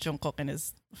love Jungkook and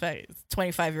his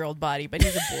 25-year-old body, but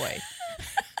he's a boy.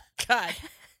 God.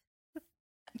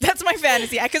 That's my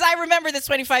fantasy, because I remember this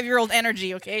 25-year-old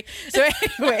energy, okay? So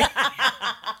anyway.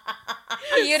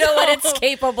 You know what it's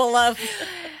capable of.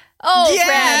 Oh, yes.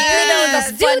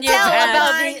 Fran, the fun you've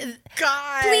had.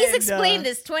 God. Please explain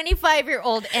this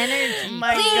 25-year-old energy.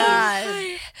 My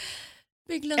God.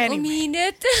 Biglang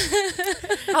uminit.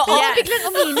 Oo, biglang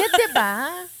uminit,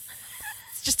 diba?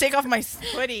 Just take off my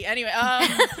hoodie. Anyway,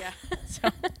 yeah.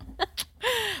 So.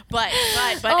 But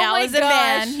Al is a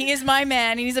man. He is my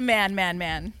man. He's a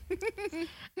man.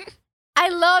 I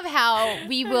love how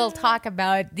we will talk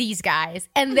about these guys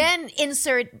and then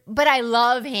insert, but I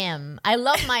love him. I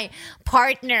love my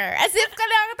partner. As if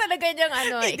kailangan talaga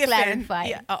niyang clarify.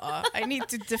 Yeah, I need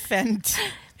to defend.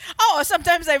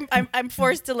 Sometimes I'm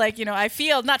forced to I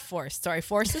feel not forced. Sorry,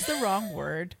 forced is the wrong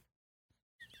word.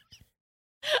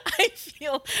 I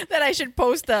feel that I should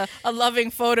post a loving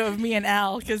photo of me and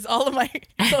Al because all of my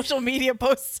social media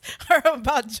posts are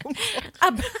about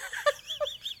Jungkook.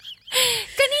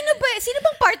 Kanino ba? Sino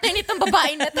bang partner nitong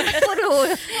babae na ito?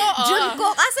 Puro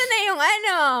Jungkook. Asan na yung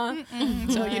ano?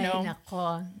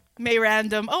 So, may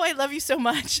random, I love you so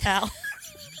much, Al.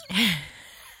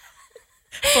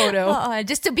 Photo.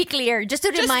 Just to be clear, just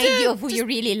to remind you of who you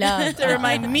really love. To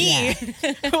remind me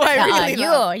who I really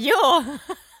love. You.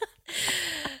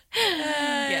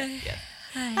 Yes.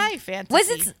 Hi,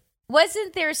 fantasy.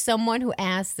 Wasn't there someone who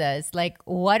asked us, like,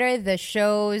 what are the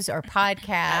shows or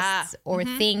podcasts or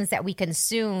things that we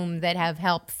consume that have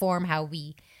helped form how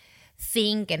we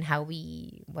think and how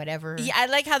we whatever? Yeah, I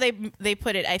like how they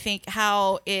put it. I think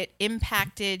how it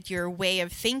impacted your way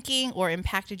of thinking or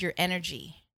impacted your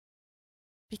energy.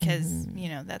 Because,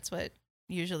 that's what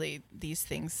usually these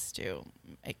things do.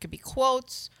 It could be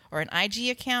quotes or an IG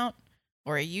account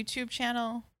or a YouTube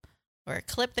channel or a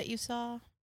clip that you saw.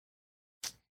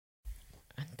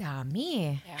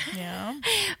 Dami. Yeah.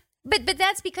 But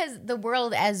that's because the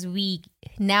world as we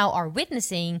now are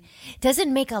witnessing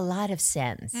doesn't make a lot of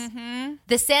sense. Mm-hmm.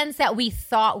 The sense that we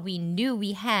thought we knew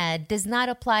we had does not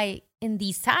apply in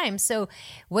these times. So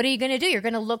what are you going to do? You're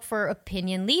going to look for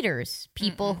opinion leaders,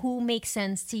 people who make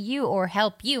sense to you or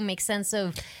help you make sense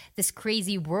of this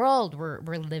crazy world we're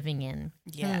living in.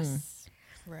 Yes.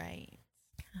 Right.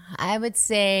 I would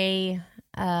say...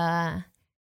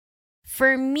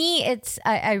 for me,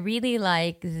 I really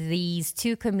like these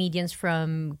 2 comedians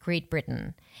from Great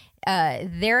Britain.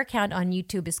 Their account on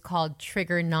YouTube is called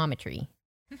Triggernometry,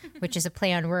 which is a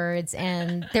play on words,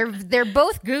 and they're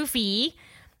both goofy,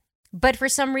 but for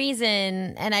some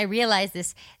reason, and I realize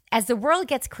this, as the world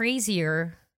gets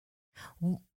crazier,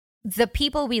 the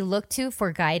people we look to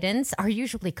for guidance are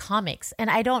usually comics, and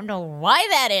I don't know why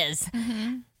that is.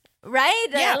 Mm-hmm. right?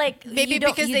 Yeah, like maybe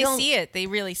because they see it. They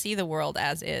really see the world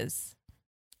as is.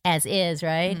 As is,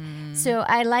 right? So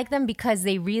I like them because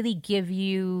they really give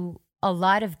you a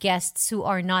lot of guests who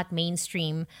are not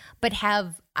mainstream, but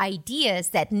have ideas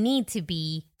that need to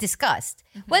be discussed,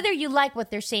 whether you like what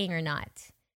they're saying or not.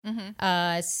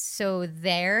 So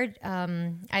there,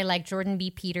 I like Jordan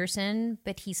B. Peterson,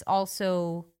 but he's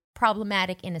also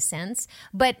problematic in a sense.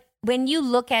 But when you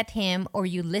look at him or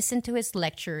you listen to his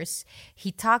lectures,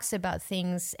 he talks about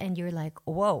things and you're like,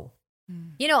 whoa.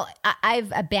 You know,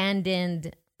 I've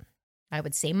abandoned, I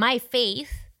would say, my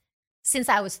faith since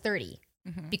I was 30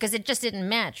 because it just didn't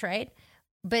match, right?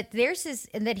 But there's this,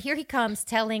 and then here he comes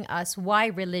telling us why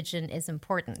religion is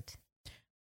important.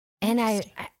 And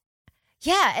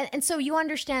and so you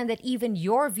understand that even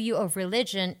your view of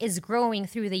religion is growing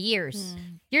through the years.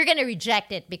 You're going to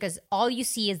reject it because all you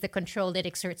see is the control it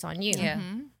exerts on you. Yeah.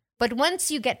 But once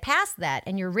you get past that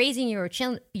and you're raising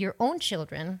your own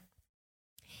children,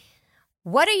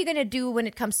 what are you going to do when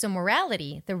it comes to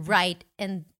morality, the right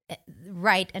and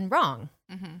wrong?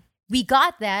 We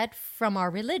got that from our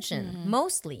religion,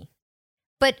 mostly.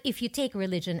 But if you take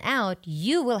religion out,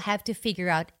 you will have to figure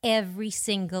out every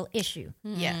single issue.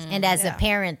 Yes. And as a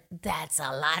parent, that's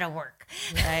a lot of work.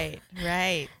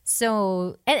 Right.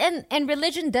 So, and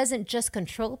religion doesn't just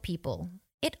control people.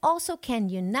 It also can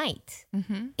unite.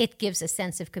 It gives a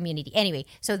sense of community. Anyway,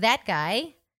 so that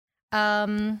guy,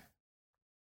 I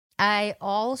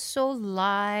also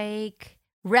like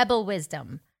Rebel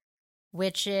Wisdom,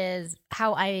 which is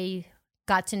how I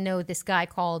got to know this guy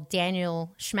called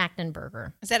Daniel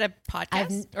Schmachtenberger. Is that a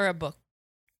podcast or a book?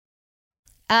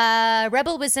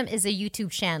 Rebel Wisdom is a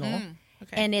YouTube channel,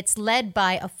 and it's led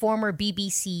by a former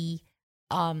BBC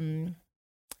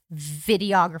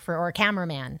videographer or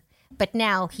cameraman. But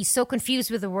now he's so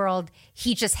confused with the world,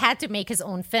 he just had to make his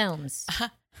own films.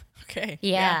 Okay.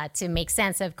 Yeah, to make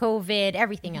sense of COVID,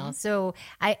 everything else. So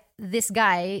this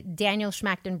guy, Daniel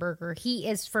Schmachtenberger, he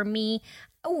is, for me,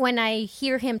 when I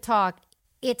hear him talk,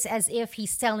 it's as if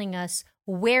he's telling us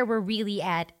where we're really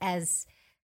at as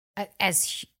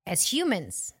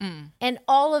humans. And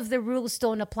all of the rules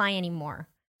don't apply anymore.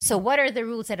 So what are the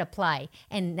rules that apply?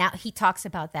 And now he talks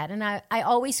about that. And I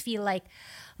always feel like,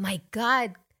 my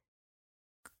God,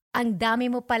 ang dami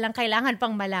mo palang kailangan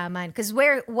pang malaman. Because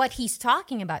what he's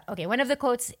talking about, okay, one of the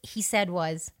quotes he said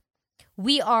was,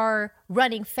 we are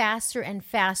running faster and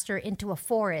faster into a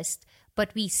forest, but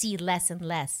we see less and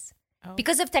less.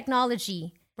 Because of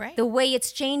technology, right? The way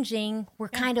it's changing, we're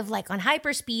kind of like on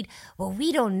hyperspeed. Well,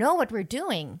 we don't know what we're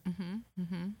doing.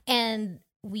 And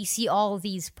we see all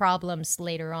these problems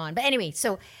later on. But anyway,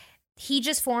 so he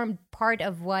just formed part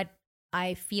of what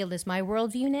I feel is my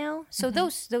worldview now. So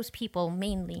those people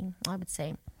mainly, I would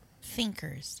say.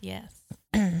 Thinkers, yes.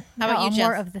 How about you,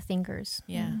 more Jels? of the thinkers.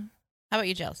 Yeah. How about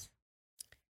you, Jels?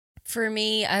 For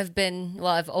me,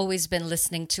 I've always been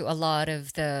listening to a lot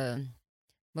of the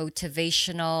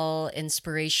motivational,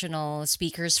 inspirational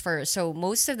speakers. So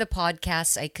most of the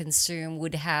podcasts I consume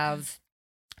would have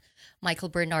Michael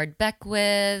Bernard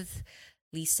Beckwith,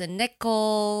 Lisa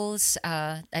Nichols.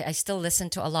 I still listen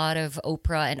to a lot of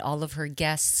Oprah and all of her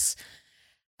guests.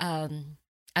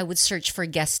 I would search for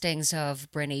guestings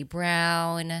of Brené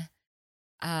Brown.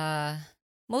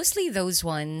 Mostly those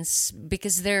ones,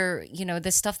 because they're,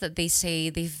 the stuff that they say,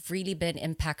 they've really been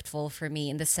impactful for me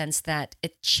in the sense that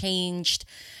it changed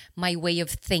my way of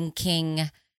thinking.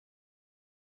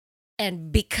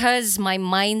 And because my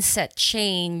mindset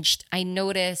changed, I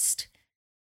noticed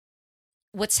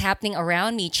what's happening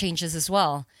around me changes as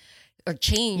well, or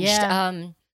changed. Yeah.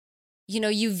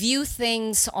 You view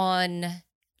things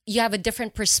you have a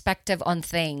different perspective on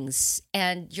things,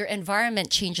 and your environment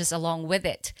changes along with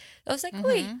it. I was like,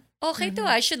 wait, okay,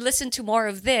 I should listen to more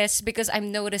of this because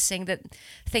I'm noticing that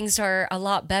things are a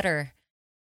lot better.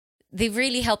 They've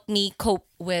really helped me cope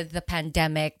with the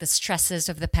pandemic, the stresses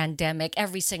of the pandemic.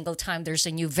 Every single time there's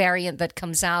a new variant that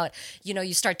comes out,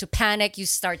 you start to panic, you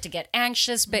start to get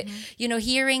anxious. But,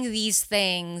 hearing these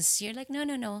things, you're like,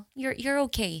 no, you're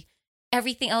okay.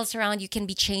 Everything else around you can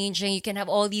be changing. You can have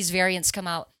all these variants come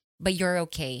out, but you're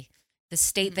okay. The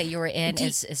state that you're in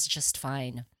is just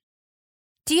fine.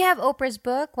 Do you have Oprah's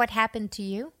book, What Happened to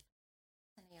You?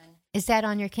 Is that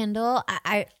on your Kindle?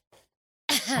 I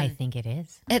think it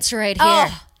is. It's right here.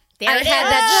 Oh, there I it had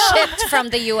is. that shipped from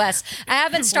the US. I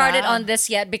haven't started Wow. on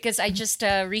this yet because I just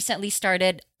recently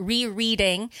started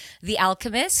rereading The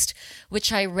Alchemist,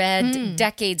 which I read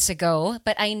decades ago.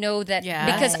 But I know that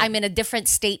because I'm in a different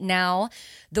state now,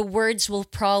 the words will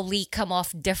probably come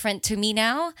off different to me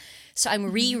now. So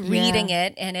I'm rereading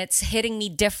it and it's hitting me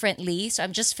differently. So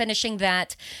I'm just finishing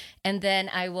that. And then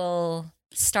I will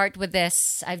start with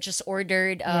this. I've just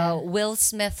ordered Will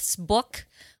Smith's book,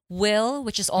 Will,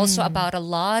 which is also about a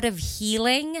lot of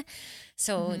healing.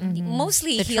 So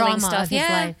mostly the healing trauma stuff. Of his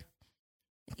life.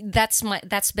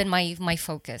 That's been my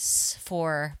focus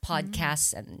for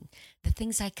podcasts and the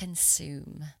things I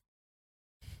consume.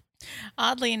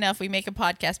 Oddly enough, we make a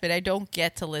podcast, but I don't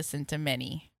get to listen to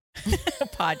many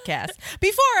podcasts.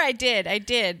 Before I did.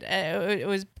 It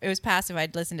was passive.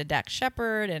 I'd listen to Dax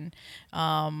Shepard, and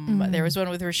there was one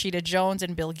with Rashida Jones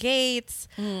and Bill Gates,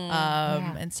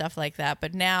 and stuff like that.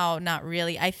 But now, not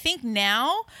really. I think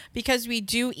now, because we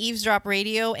do Eavesdrop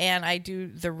Radio and I do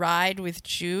The Ride with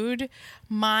Jude,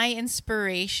 my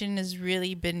inspiration has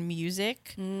really been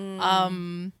music.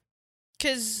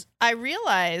 Because I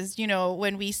realized,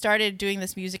 when we started doing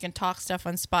this music and talk stuff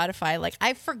on Spotify, like,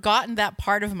 I've forgotten that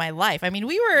part of my life. I mean,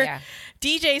 we were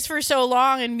DJs for so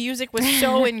long and music was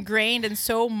so ingrained and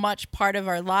so much part of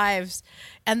our lives.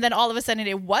 And then all of a sudden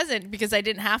it wasn't, because I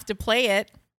didn't have to play it.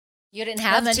 You didn't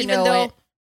have to know it.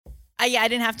 I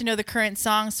didn't have to know the current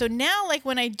song. So now, like,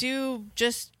 when I do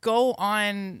just go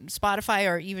on Spotify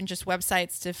or even just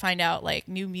websites to find out, like,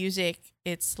 new music,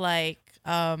 it's like,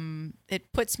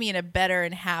 it puts me in a better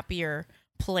and happier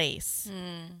place,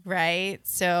 right?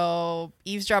 So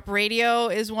Eavesdrop Radio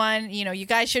is one. You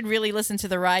guys should really listen to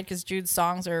The Ride, because Jude's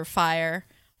songs are fire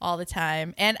all the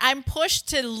time. And I'm pushed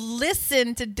to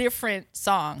listen to different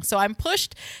songs. So I'm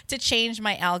pushed to change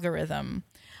my algorithm,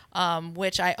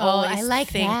 which I always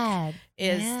think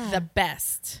is the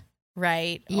best.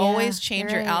 Right? Yeah, always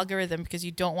change your right. algorithm, because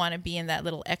you don't want to be in that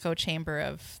little echo chamber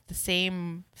of the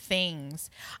same things.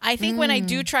 I think when I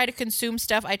do try to consume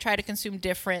stuff, I try to consume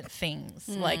different things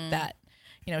like that.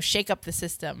 Shake up the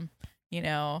system,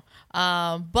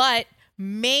 But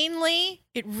mainly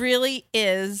it really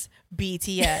is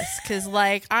BTS, because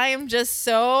like I am just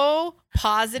so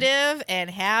positive and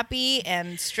happy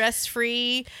and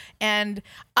stress-free. And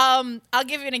I'll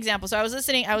give you an example. So I was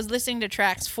listening to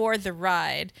tracks for The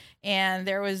Ride, and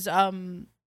there was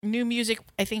new music,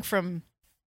 I think, from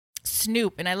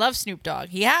Snoop, and I love Snoop Dogg.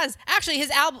 He has actually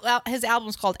his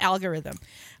album's called Algorithm,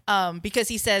 because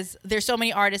he says there's so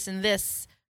many artists in this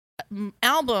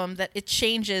album that it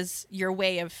changes your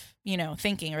way of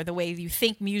thinking, or the way you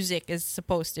think music is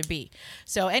supposed to be.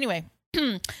 So anyway,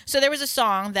 so there was a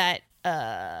song that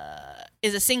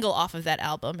is a single off of that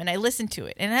album, and I listened to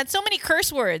it, and it had so many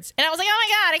curse words, and I was like, oh my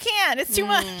god, I can't, it's too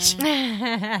much.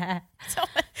 So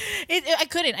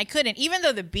I couldn't, even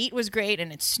though the beat was great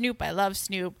and it's Snoop, I love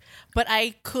Snoop, but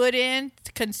I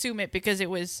couldn't consume it because it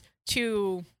was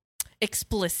too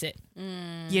explicit,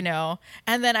 and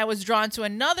then I was drawn to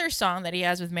another song that he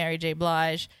has with Mary J.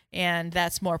 Blige, and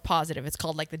that's more positive. It's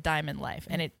called like The Diamond Life,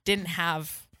 and it didn't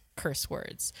have curse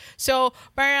words. So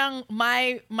parang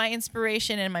my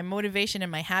inspiration and my motivation and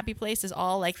my happy place is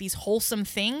all like these wholesome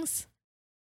things,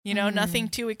 nothing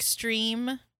too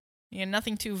extreme,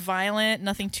 nothing too violent,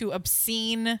 nothing too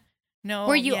obscene. No.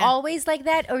 Were you always like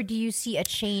that, or do you see a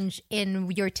change in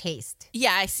your taste?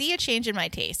 Yeah, I see a change in my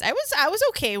taste. I was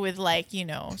okay with like,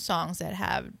 songs that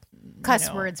have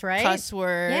cuss words, right? Cuss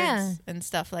words and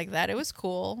stuff like that. It was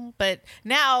cool. But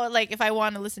now, like, if I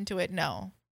want to listen to it,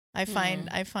 no. I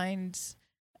find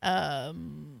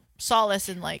solace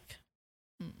in like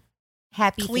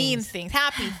happy clean things.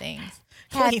 Happy things.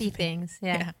 Happy things.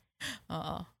 Yeah.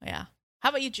 Yeah. How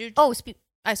about you, Jude? Oh,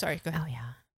 sorry. Go ahead. Oh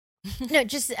yeah. No,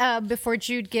 just before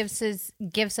Jude gives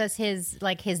us his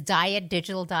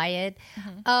digital diet.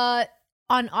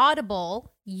 On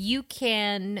Audible, you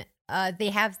can they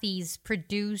have these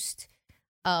produced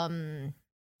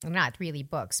not really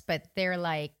books, but they're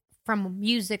like from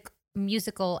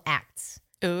musical acts.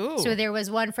 Ooh. So there was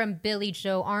one from Billie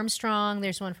Joe Armstrong.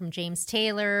 There's one from James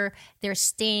Taylor. There's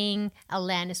Sting,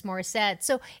 Alanis Morissette.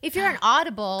 So if you're on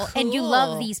Audible and you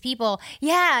love these people,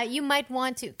 you might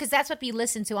want to, because that's what we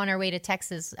listened to on our way to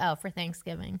Texas for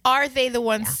Thanksgiving. Are they the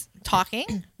ones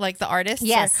talking, like the artists?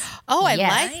 Yes. I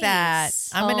like that.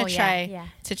 I'm going to try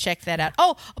to check that out.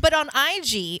 Oh, but on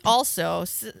IG also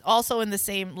in the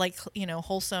same, like,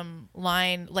 wholesome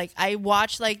line, like I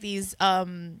watch like these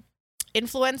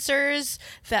influencers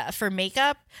that for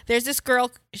makeup. There's this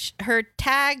girl, her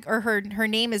tag or her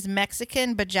name is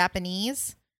Mexican but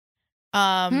Japanese.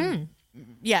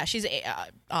 Yeah, she's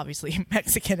obviously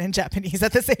Mexican and Japanese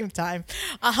at the same time.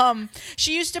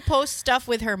 She used to post stuff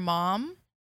with her mom,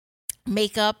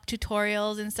 makeup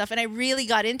tutorials and stuff, and I really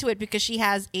got into it because she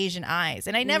has Asian eyes,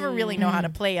 and I never really know how to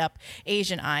play up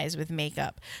Asian eyes with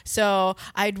makeup. So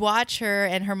I'd watch her,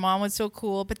 and her mom was so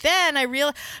cool. But then I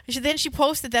realized, then she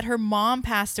posted that her mom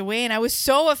passed away, and I was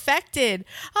so affected.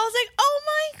 I was like, oh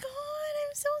my god,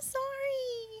 I'm so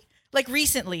sorry. Like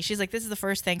recently, she's like, this is the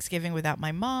first Thanksgiving without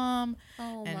my mom,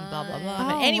 and blah blah blah.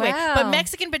 But Oh, anyway, wow. but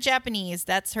Mexican but Japanese,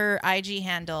 that's her IG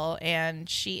handle, and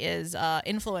she is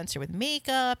influencer with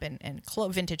makeup and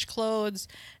vintage clothes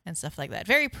and stuff like that.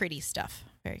 Very pretty stuff.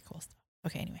 Very cool stuff.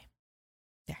 Okay, anyway,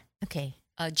 there. Okay.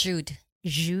 Jude.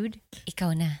 Jude?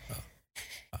 Ikaw na.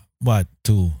 What,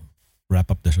 to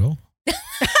wrap up the show?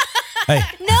 Hey.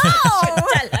 No!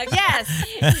 Yes,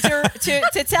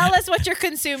 to tell us what you're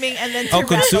consuming and then to Oh, wrap up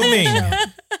the consuming.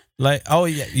 show. Like, oh,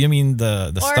 yeah, you mean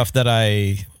the Or stuff that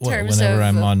terms whenever of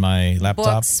I'm on my laptop?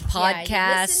 Books, Yeah, you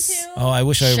podcasts. listen to- Oh, I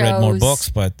wish I read more shows. books,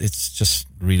 but it's just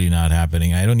really not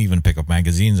happening. I don't even pick up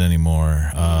magazines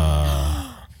anymore.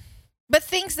 But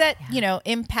things that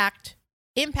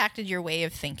impacted your way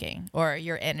of thinking or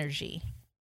your energy.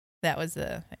 That was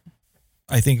the thing.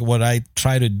 I think what I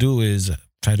try to do is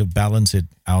try to balance it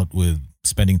out with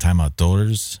spending time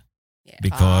outdoors,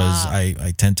 because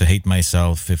I tend to hate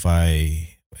myself if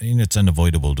it's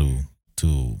unavoidable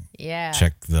to Yeah.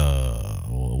 check the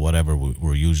whatever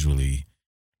we're usually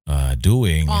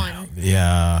doing. On.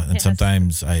 Yeah, and Yes.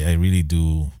 sometimes I really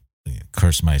do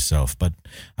curse myself, but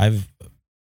I've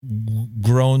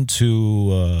grown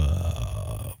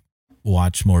to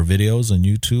watch more videos on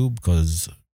YouTube because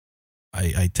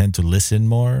I tend to listen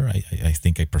more. I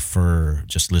think I prefer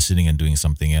just listening and doing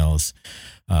something else.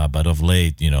 But of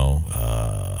late,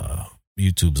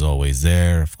 YouTube's always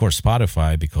there. Of course,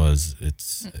 Spotify, because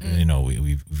it's,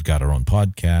 we've got our own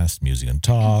podcast, Music and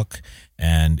Talk.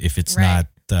 And if it's Right.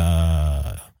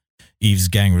 not Eve's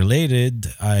Gang related,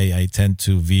 I tend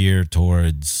to veer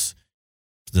towards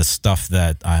the stuff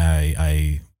that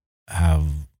I have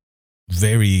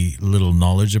very little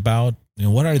knowledge about.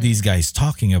 What are these guys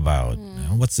talking about?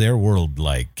 What's their world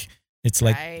like? It's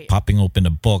like Right. popping open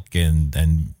a book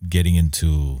and getting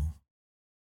into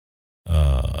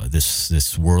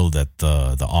this world that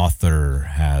the author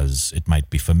has. It might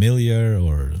be familiar,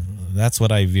 or that's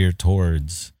what I veer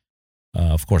towards.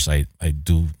 Of course, I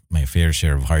do my fair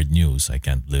share of hard news. I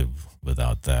can't live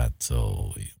without that.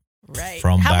 So Right.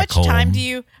 from how back much time home-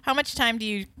 do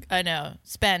you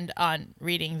spend on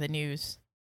reading the news?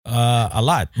 A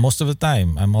lot. Most of the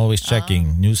time, I'm always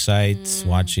checking news sites,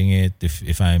 watching it.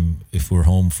 If we're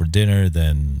home for dinner,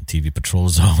 then TV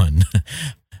Patrol's on.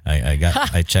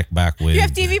 I check back with. You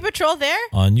have TV Patrol there?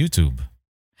 on YouTube,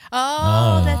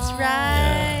 Oh, that's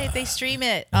right. They stream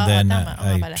it. and then tama. Oo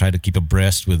nga I pala. try to keep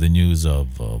abreast with the news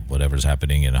of whatever's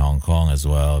happening in Hong Kong as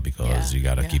well, because Yeah, you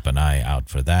got to yeah. keep an eye out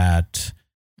for that.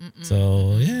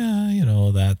 So yeah,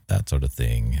 that sort of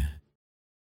thing.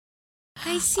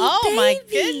 I see Oh my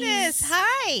babies. goodness!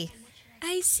 Hi.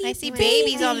 I see I see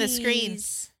babies on the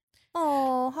screens.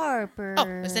 Oh, Harper. Oh,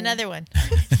 there's another one.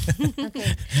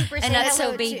 Okay. Super And say that's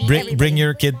so hello to baby. Bring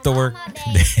your kid to work.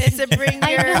 It's a bring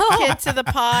I your know. kid to the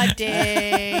pod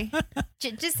day.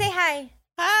 Just say hi.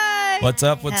 Hi. What's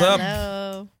up? What's up?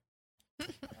 Hello.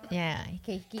 Yeah.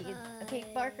 Okay,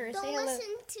 Barker, say hello.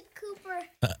 Listen to Cooper.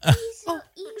 He's so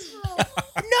evil.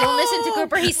 Don't listen to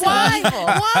Cooper. He's so Why? evil.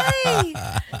 Why?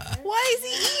 Why is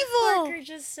he evil? Parker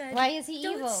just said. Why is he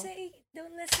Don't evil?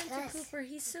 don't listen to Yes. Cooper.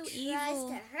 He's so Tries evil.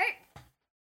 to hurt.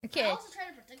 Okay. Also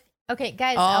trying to protect Okay,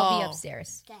 guys, I'll be Oh.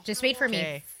 upstairs. Just wait for me.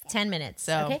 Okay. 10 minutes.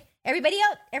 So- Okay? Everybody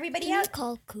out. Everybody you. out.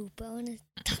 Call Cooper.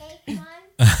 Take one.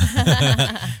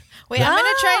 Wait,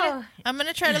 Oh. I'm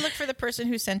gonna try to look for the person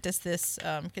who sent us this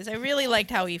because I really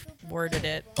liked how he worded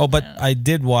it. Oh, but I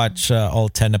did watch all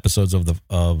 10 episodes of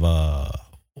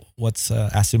what's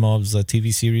Asimov's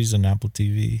TV series on Apple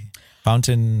TV,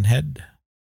 Fountainhead.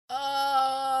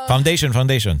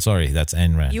 Foundation. Sorry, that's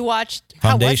Ayn Rand. You watched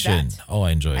Foundation. How was that? Oh,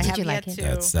 I enjoyed I it. have you like yet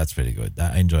it? to. That's pretty good.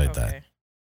 I enjoyed that. Okay.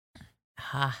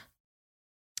 Ha.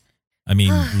 I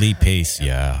mean, Lee Pace,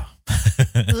 yeah.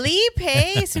 Lee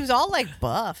Pace, who's all like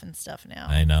buff and stuff now.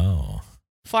 I know.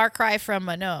 Far cry from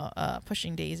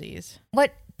Pushing Daisies.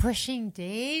 What? Pushing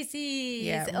Daisies.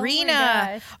 Yeah, Oh my Rena.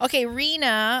 gosh. Okay,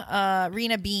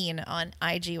 Rena Bean on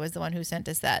IG was the one who sent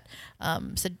us that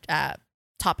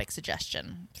topic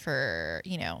suggestion for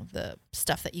the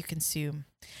stuff that you consume.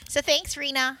 So thanks,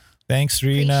 Rena. Thanks,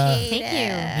 Rena. Appreciate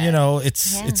Thank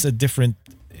it. It's a different,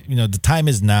 the time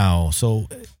is now. So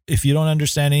if you don't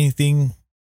understand anything,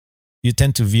 you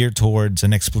tend to veer towards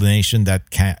an explanation that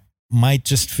might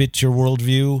just fit your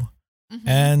worldview. Mm-hmm.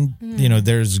 And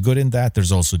there's good in that.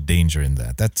 There's also danger in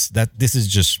that. This is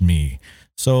just me.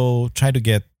 So try to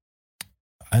get,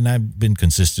 and I've been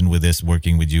consistent with this,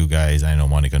 working with you guys. I know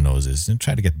Monica knows this. And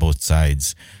try to get both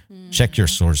sides. Check your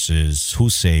sources.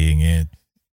 Who's saying it?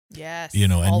 Yes.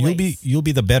 And always. you'll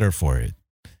be the better for it,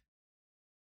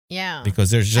 Yeah. because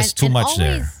there's just too much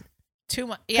there. too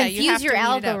much. Yeah, you confuse have your to read it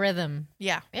out. algorithm.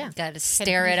 Yeah. Got to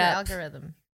stare it Confuse your up.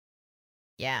 algorithm.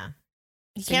 Yeah.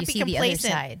 You So can't you be see the other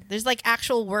complacent. side. There's like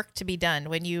actual work to be done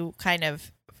when you kind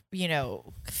of,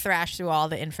 thrash through all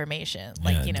the information.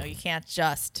 Like, Yeah, you can't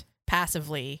just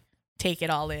passively take it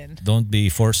all in. Don't be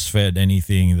force-fed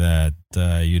anything that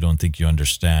you don't think you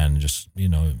understand. Just,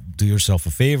 do yourself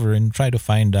a favor and try to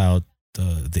find out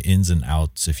the ins and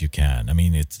outs if you can. I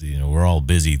mean, it's, we're all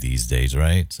busy these days,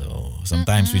 right? So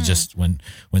sometimes we just, when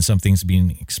something's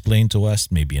being explained to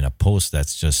us, maybe in a post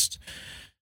that's just,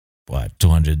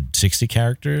 260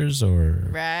 characters or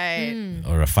Right.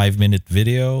 or a 5-minute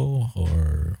video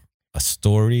or a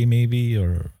story maybe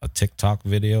or a TikTok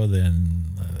video, then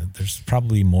there's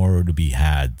probably more to be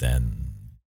had than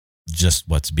just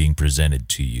what's being presented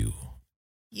to you.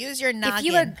 Use your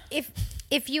noggin.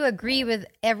 If you agree with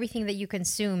everything that you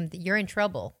consume, you're in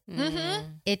trouble. Mm-hmm.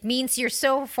 It means you're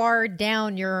so far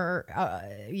down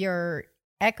your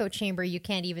echo chamber, you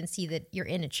can't even see that you're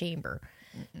in a chamber.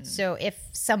 So if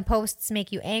some posts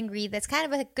make you angry, that's kind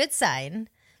of a good sign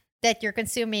that you're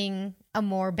consuming a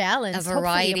more balanced, A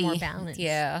variety. hopefully a more balanced.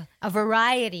 Yeah. A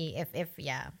variety. If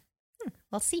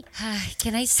we'll see.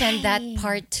 Can I send that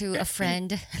part to a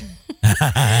friend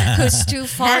who's too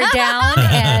far down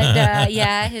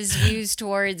and his views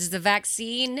towards the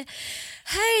vaccine?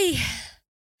 Hey,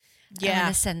 I'm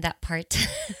gonna send that part.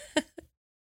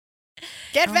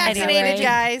 Get vaccinated, Anyway.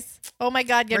 guys. Oh my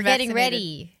God, We're vaccinated. getting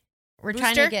ready. We're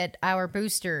trying Booster? to get our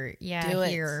booster, Do it.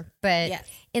 here. But Yes.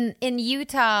 in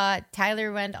Utah,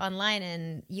 Tyler went online,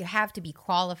 and you have to be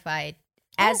qualified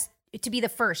to be the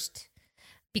first,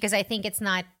 because I think it's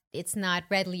not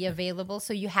readily available.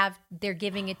 So they're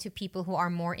giving it to people who are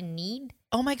more in need.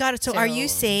 Oh my God. So are you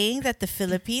So- saying that the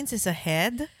Philippines is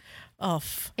ahead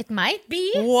of... It might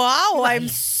be. Wow, I'm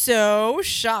so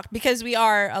shocked because we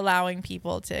are allowing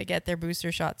people to get their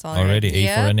booster shots Already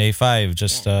A4 and A5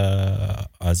 just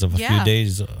as of a few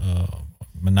days,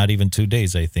 not even 2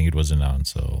 days, I think it was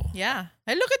announced. So Yeah.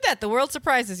 And look at that. The world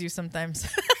surprises you sometimes.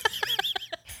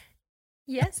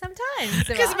 Yeah, sometimes.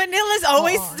 Because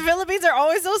the Philippines are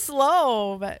always so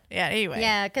slow. But yeah, anyway.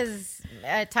 Yeah, because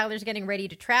Tyler's getting ready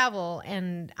to travel,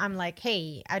 and I'm like,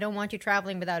 hey, I don't want you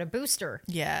traveling without a booster.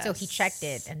 Yes. So he checked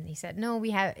it, and he said, no,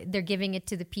 they're giving it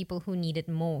to the people who need it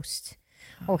most,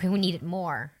 or who need it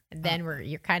more. And then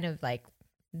you're kind of like,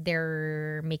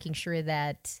 they're making sure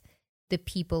that the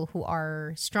people who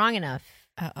are strong enough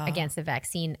against the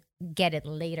vaccine get it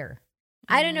later.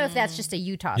 I don't know if that's just a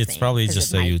Utah thing. it's probably 'cause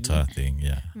just it a might be. Utah thing.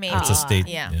 Yeah. Maybe. It's a state.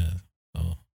 Yeah.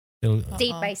 So, it'll-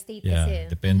 State by state yeah, kasi.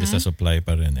 depende sa supply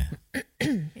pa rin eh.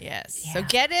 Yes. So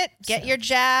get it. Get your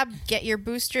jab. Get your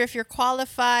booster if you're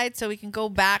qualified, so we can go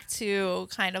back to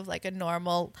kind of like a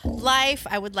normal life.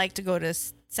 I would like to go to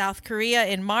South Korea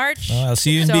in March. I'll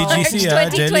see you in So- BGC,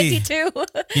 Jelly. 2022.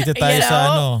 Kita tayo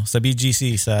sa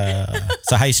BGC,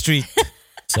 sa High Street.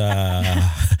 Sa,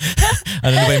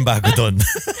 ano na ba yung bago doon?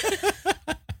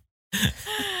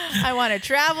 I want to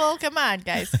travel. Come on,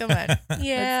 guys. Come on.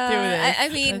 Yeah. Let's do this. I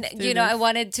mean, Let's do I this.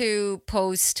 wanted to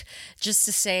post just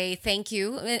to say thank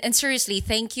you. And seriously,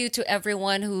 thank you to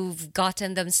everyone who've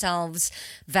gotten themselves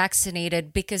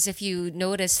vaccinated, because if you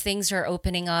notice, things are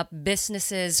opening up,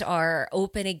 businesses are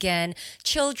open again,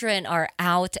 children are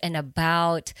out and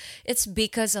about. It's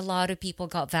because a lot of people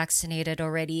got vaccinated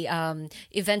already.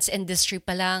 Events industry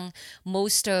pa lang,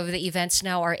 most of the events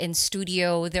now are in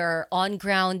studio. There are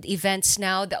on-ground events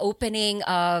now. The opening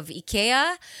of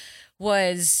IKEA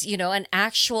was, an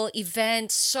actual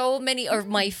event. So many of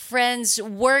my friends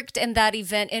worked in that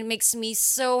event. It makes me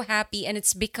so happy. And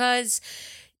it's because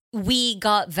we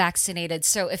got vaccinated.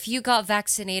 So if you got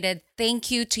vaccinated,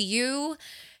 thank you to you.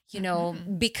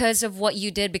 Because of what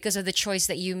you did, because of the choice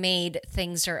that you made,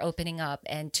 things are opening up.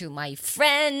 And to my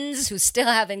friends who still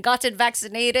haven't gotten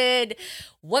vaccinated,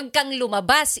 wag kang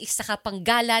lumabas, isa ka pang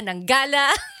gala ng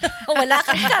gala. Wala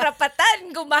kang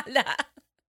karapatan gumala.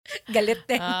 Galit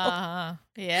din mo.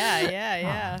 Yeah.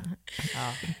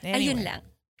 Anyway. Ayun lang.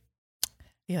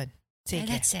 Yun. Sige.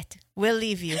 That's it. We'll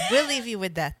leave you.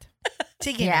 with that.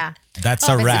 Sige. Yeah. That's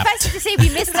a But wrap. suffice it to say, we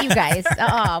missed you guys.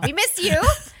 We missed you.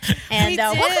 And We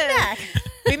welcome did. back.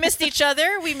 We missed each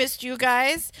other. We missed you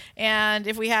guys. And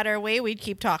if we had our way, we'd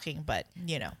keep talking. But,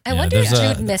 I wonder if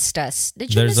there's Jude missed us.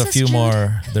 Did you There's miss a us, few Jude?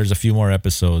 more. There's a few more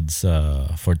episodes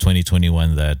for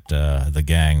 2021 that the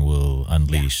gang will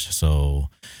unleash. So,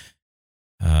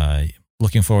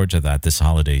 looking forward to that this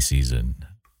holiday season.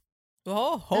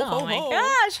 Oh my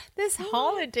gosh. This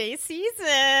holiday season.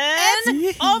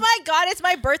 And, oh my God, it's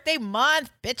my birthday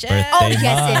month, bitches. Birthday Oh,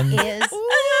 yes, month. it is.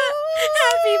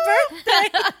 Happy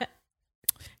birthday.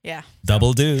 Yeah.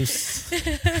 Double deuce.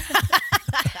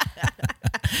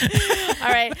 All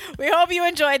right. We hope you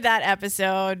enjoyed that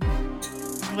episode.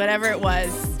 Whatever it was.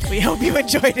 We hope you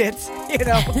enjoyed it.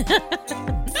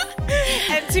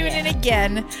 And tune in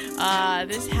again.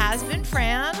 This has been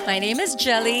Fran. My name is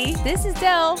Jelly. This is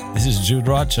Del. This is Jude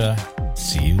Rocha.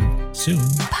 See you soon.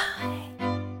 Bye.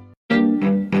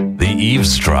 The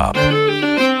Eavesdrop.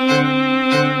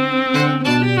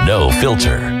 No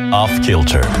filter. Off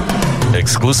kilter.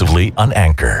 Exclusively on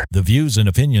Anchor. The views and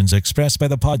opinions expressed by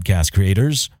the podcast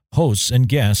creators, hosts, and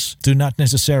guests do not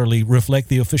necessarily reflect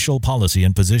the official policy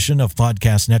and position of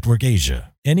Podcast Network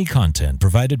Asia. Any content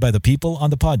provided by the people on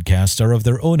the podcast are of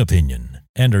their own opinion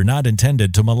and are not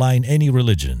intended to malign any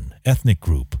religion, ethnic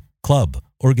group, club,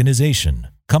 organization,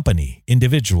 company,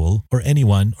 individual, or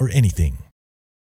anyone or anything.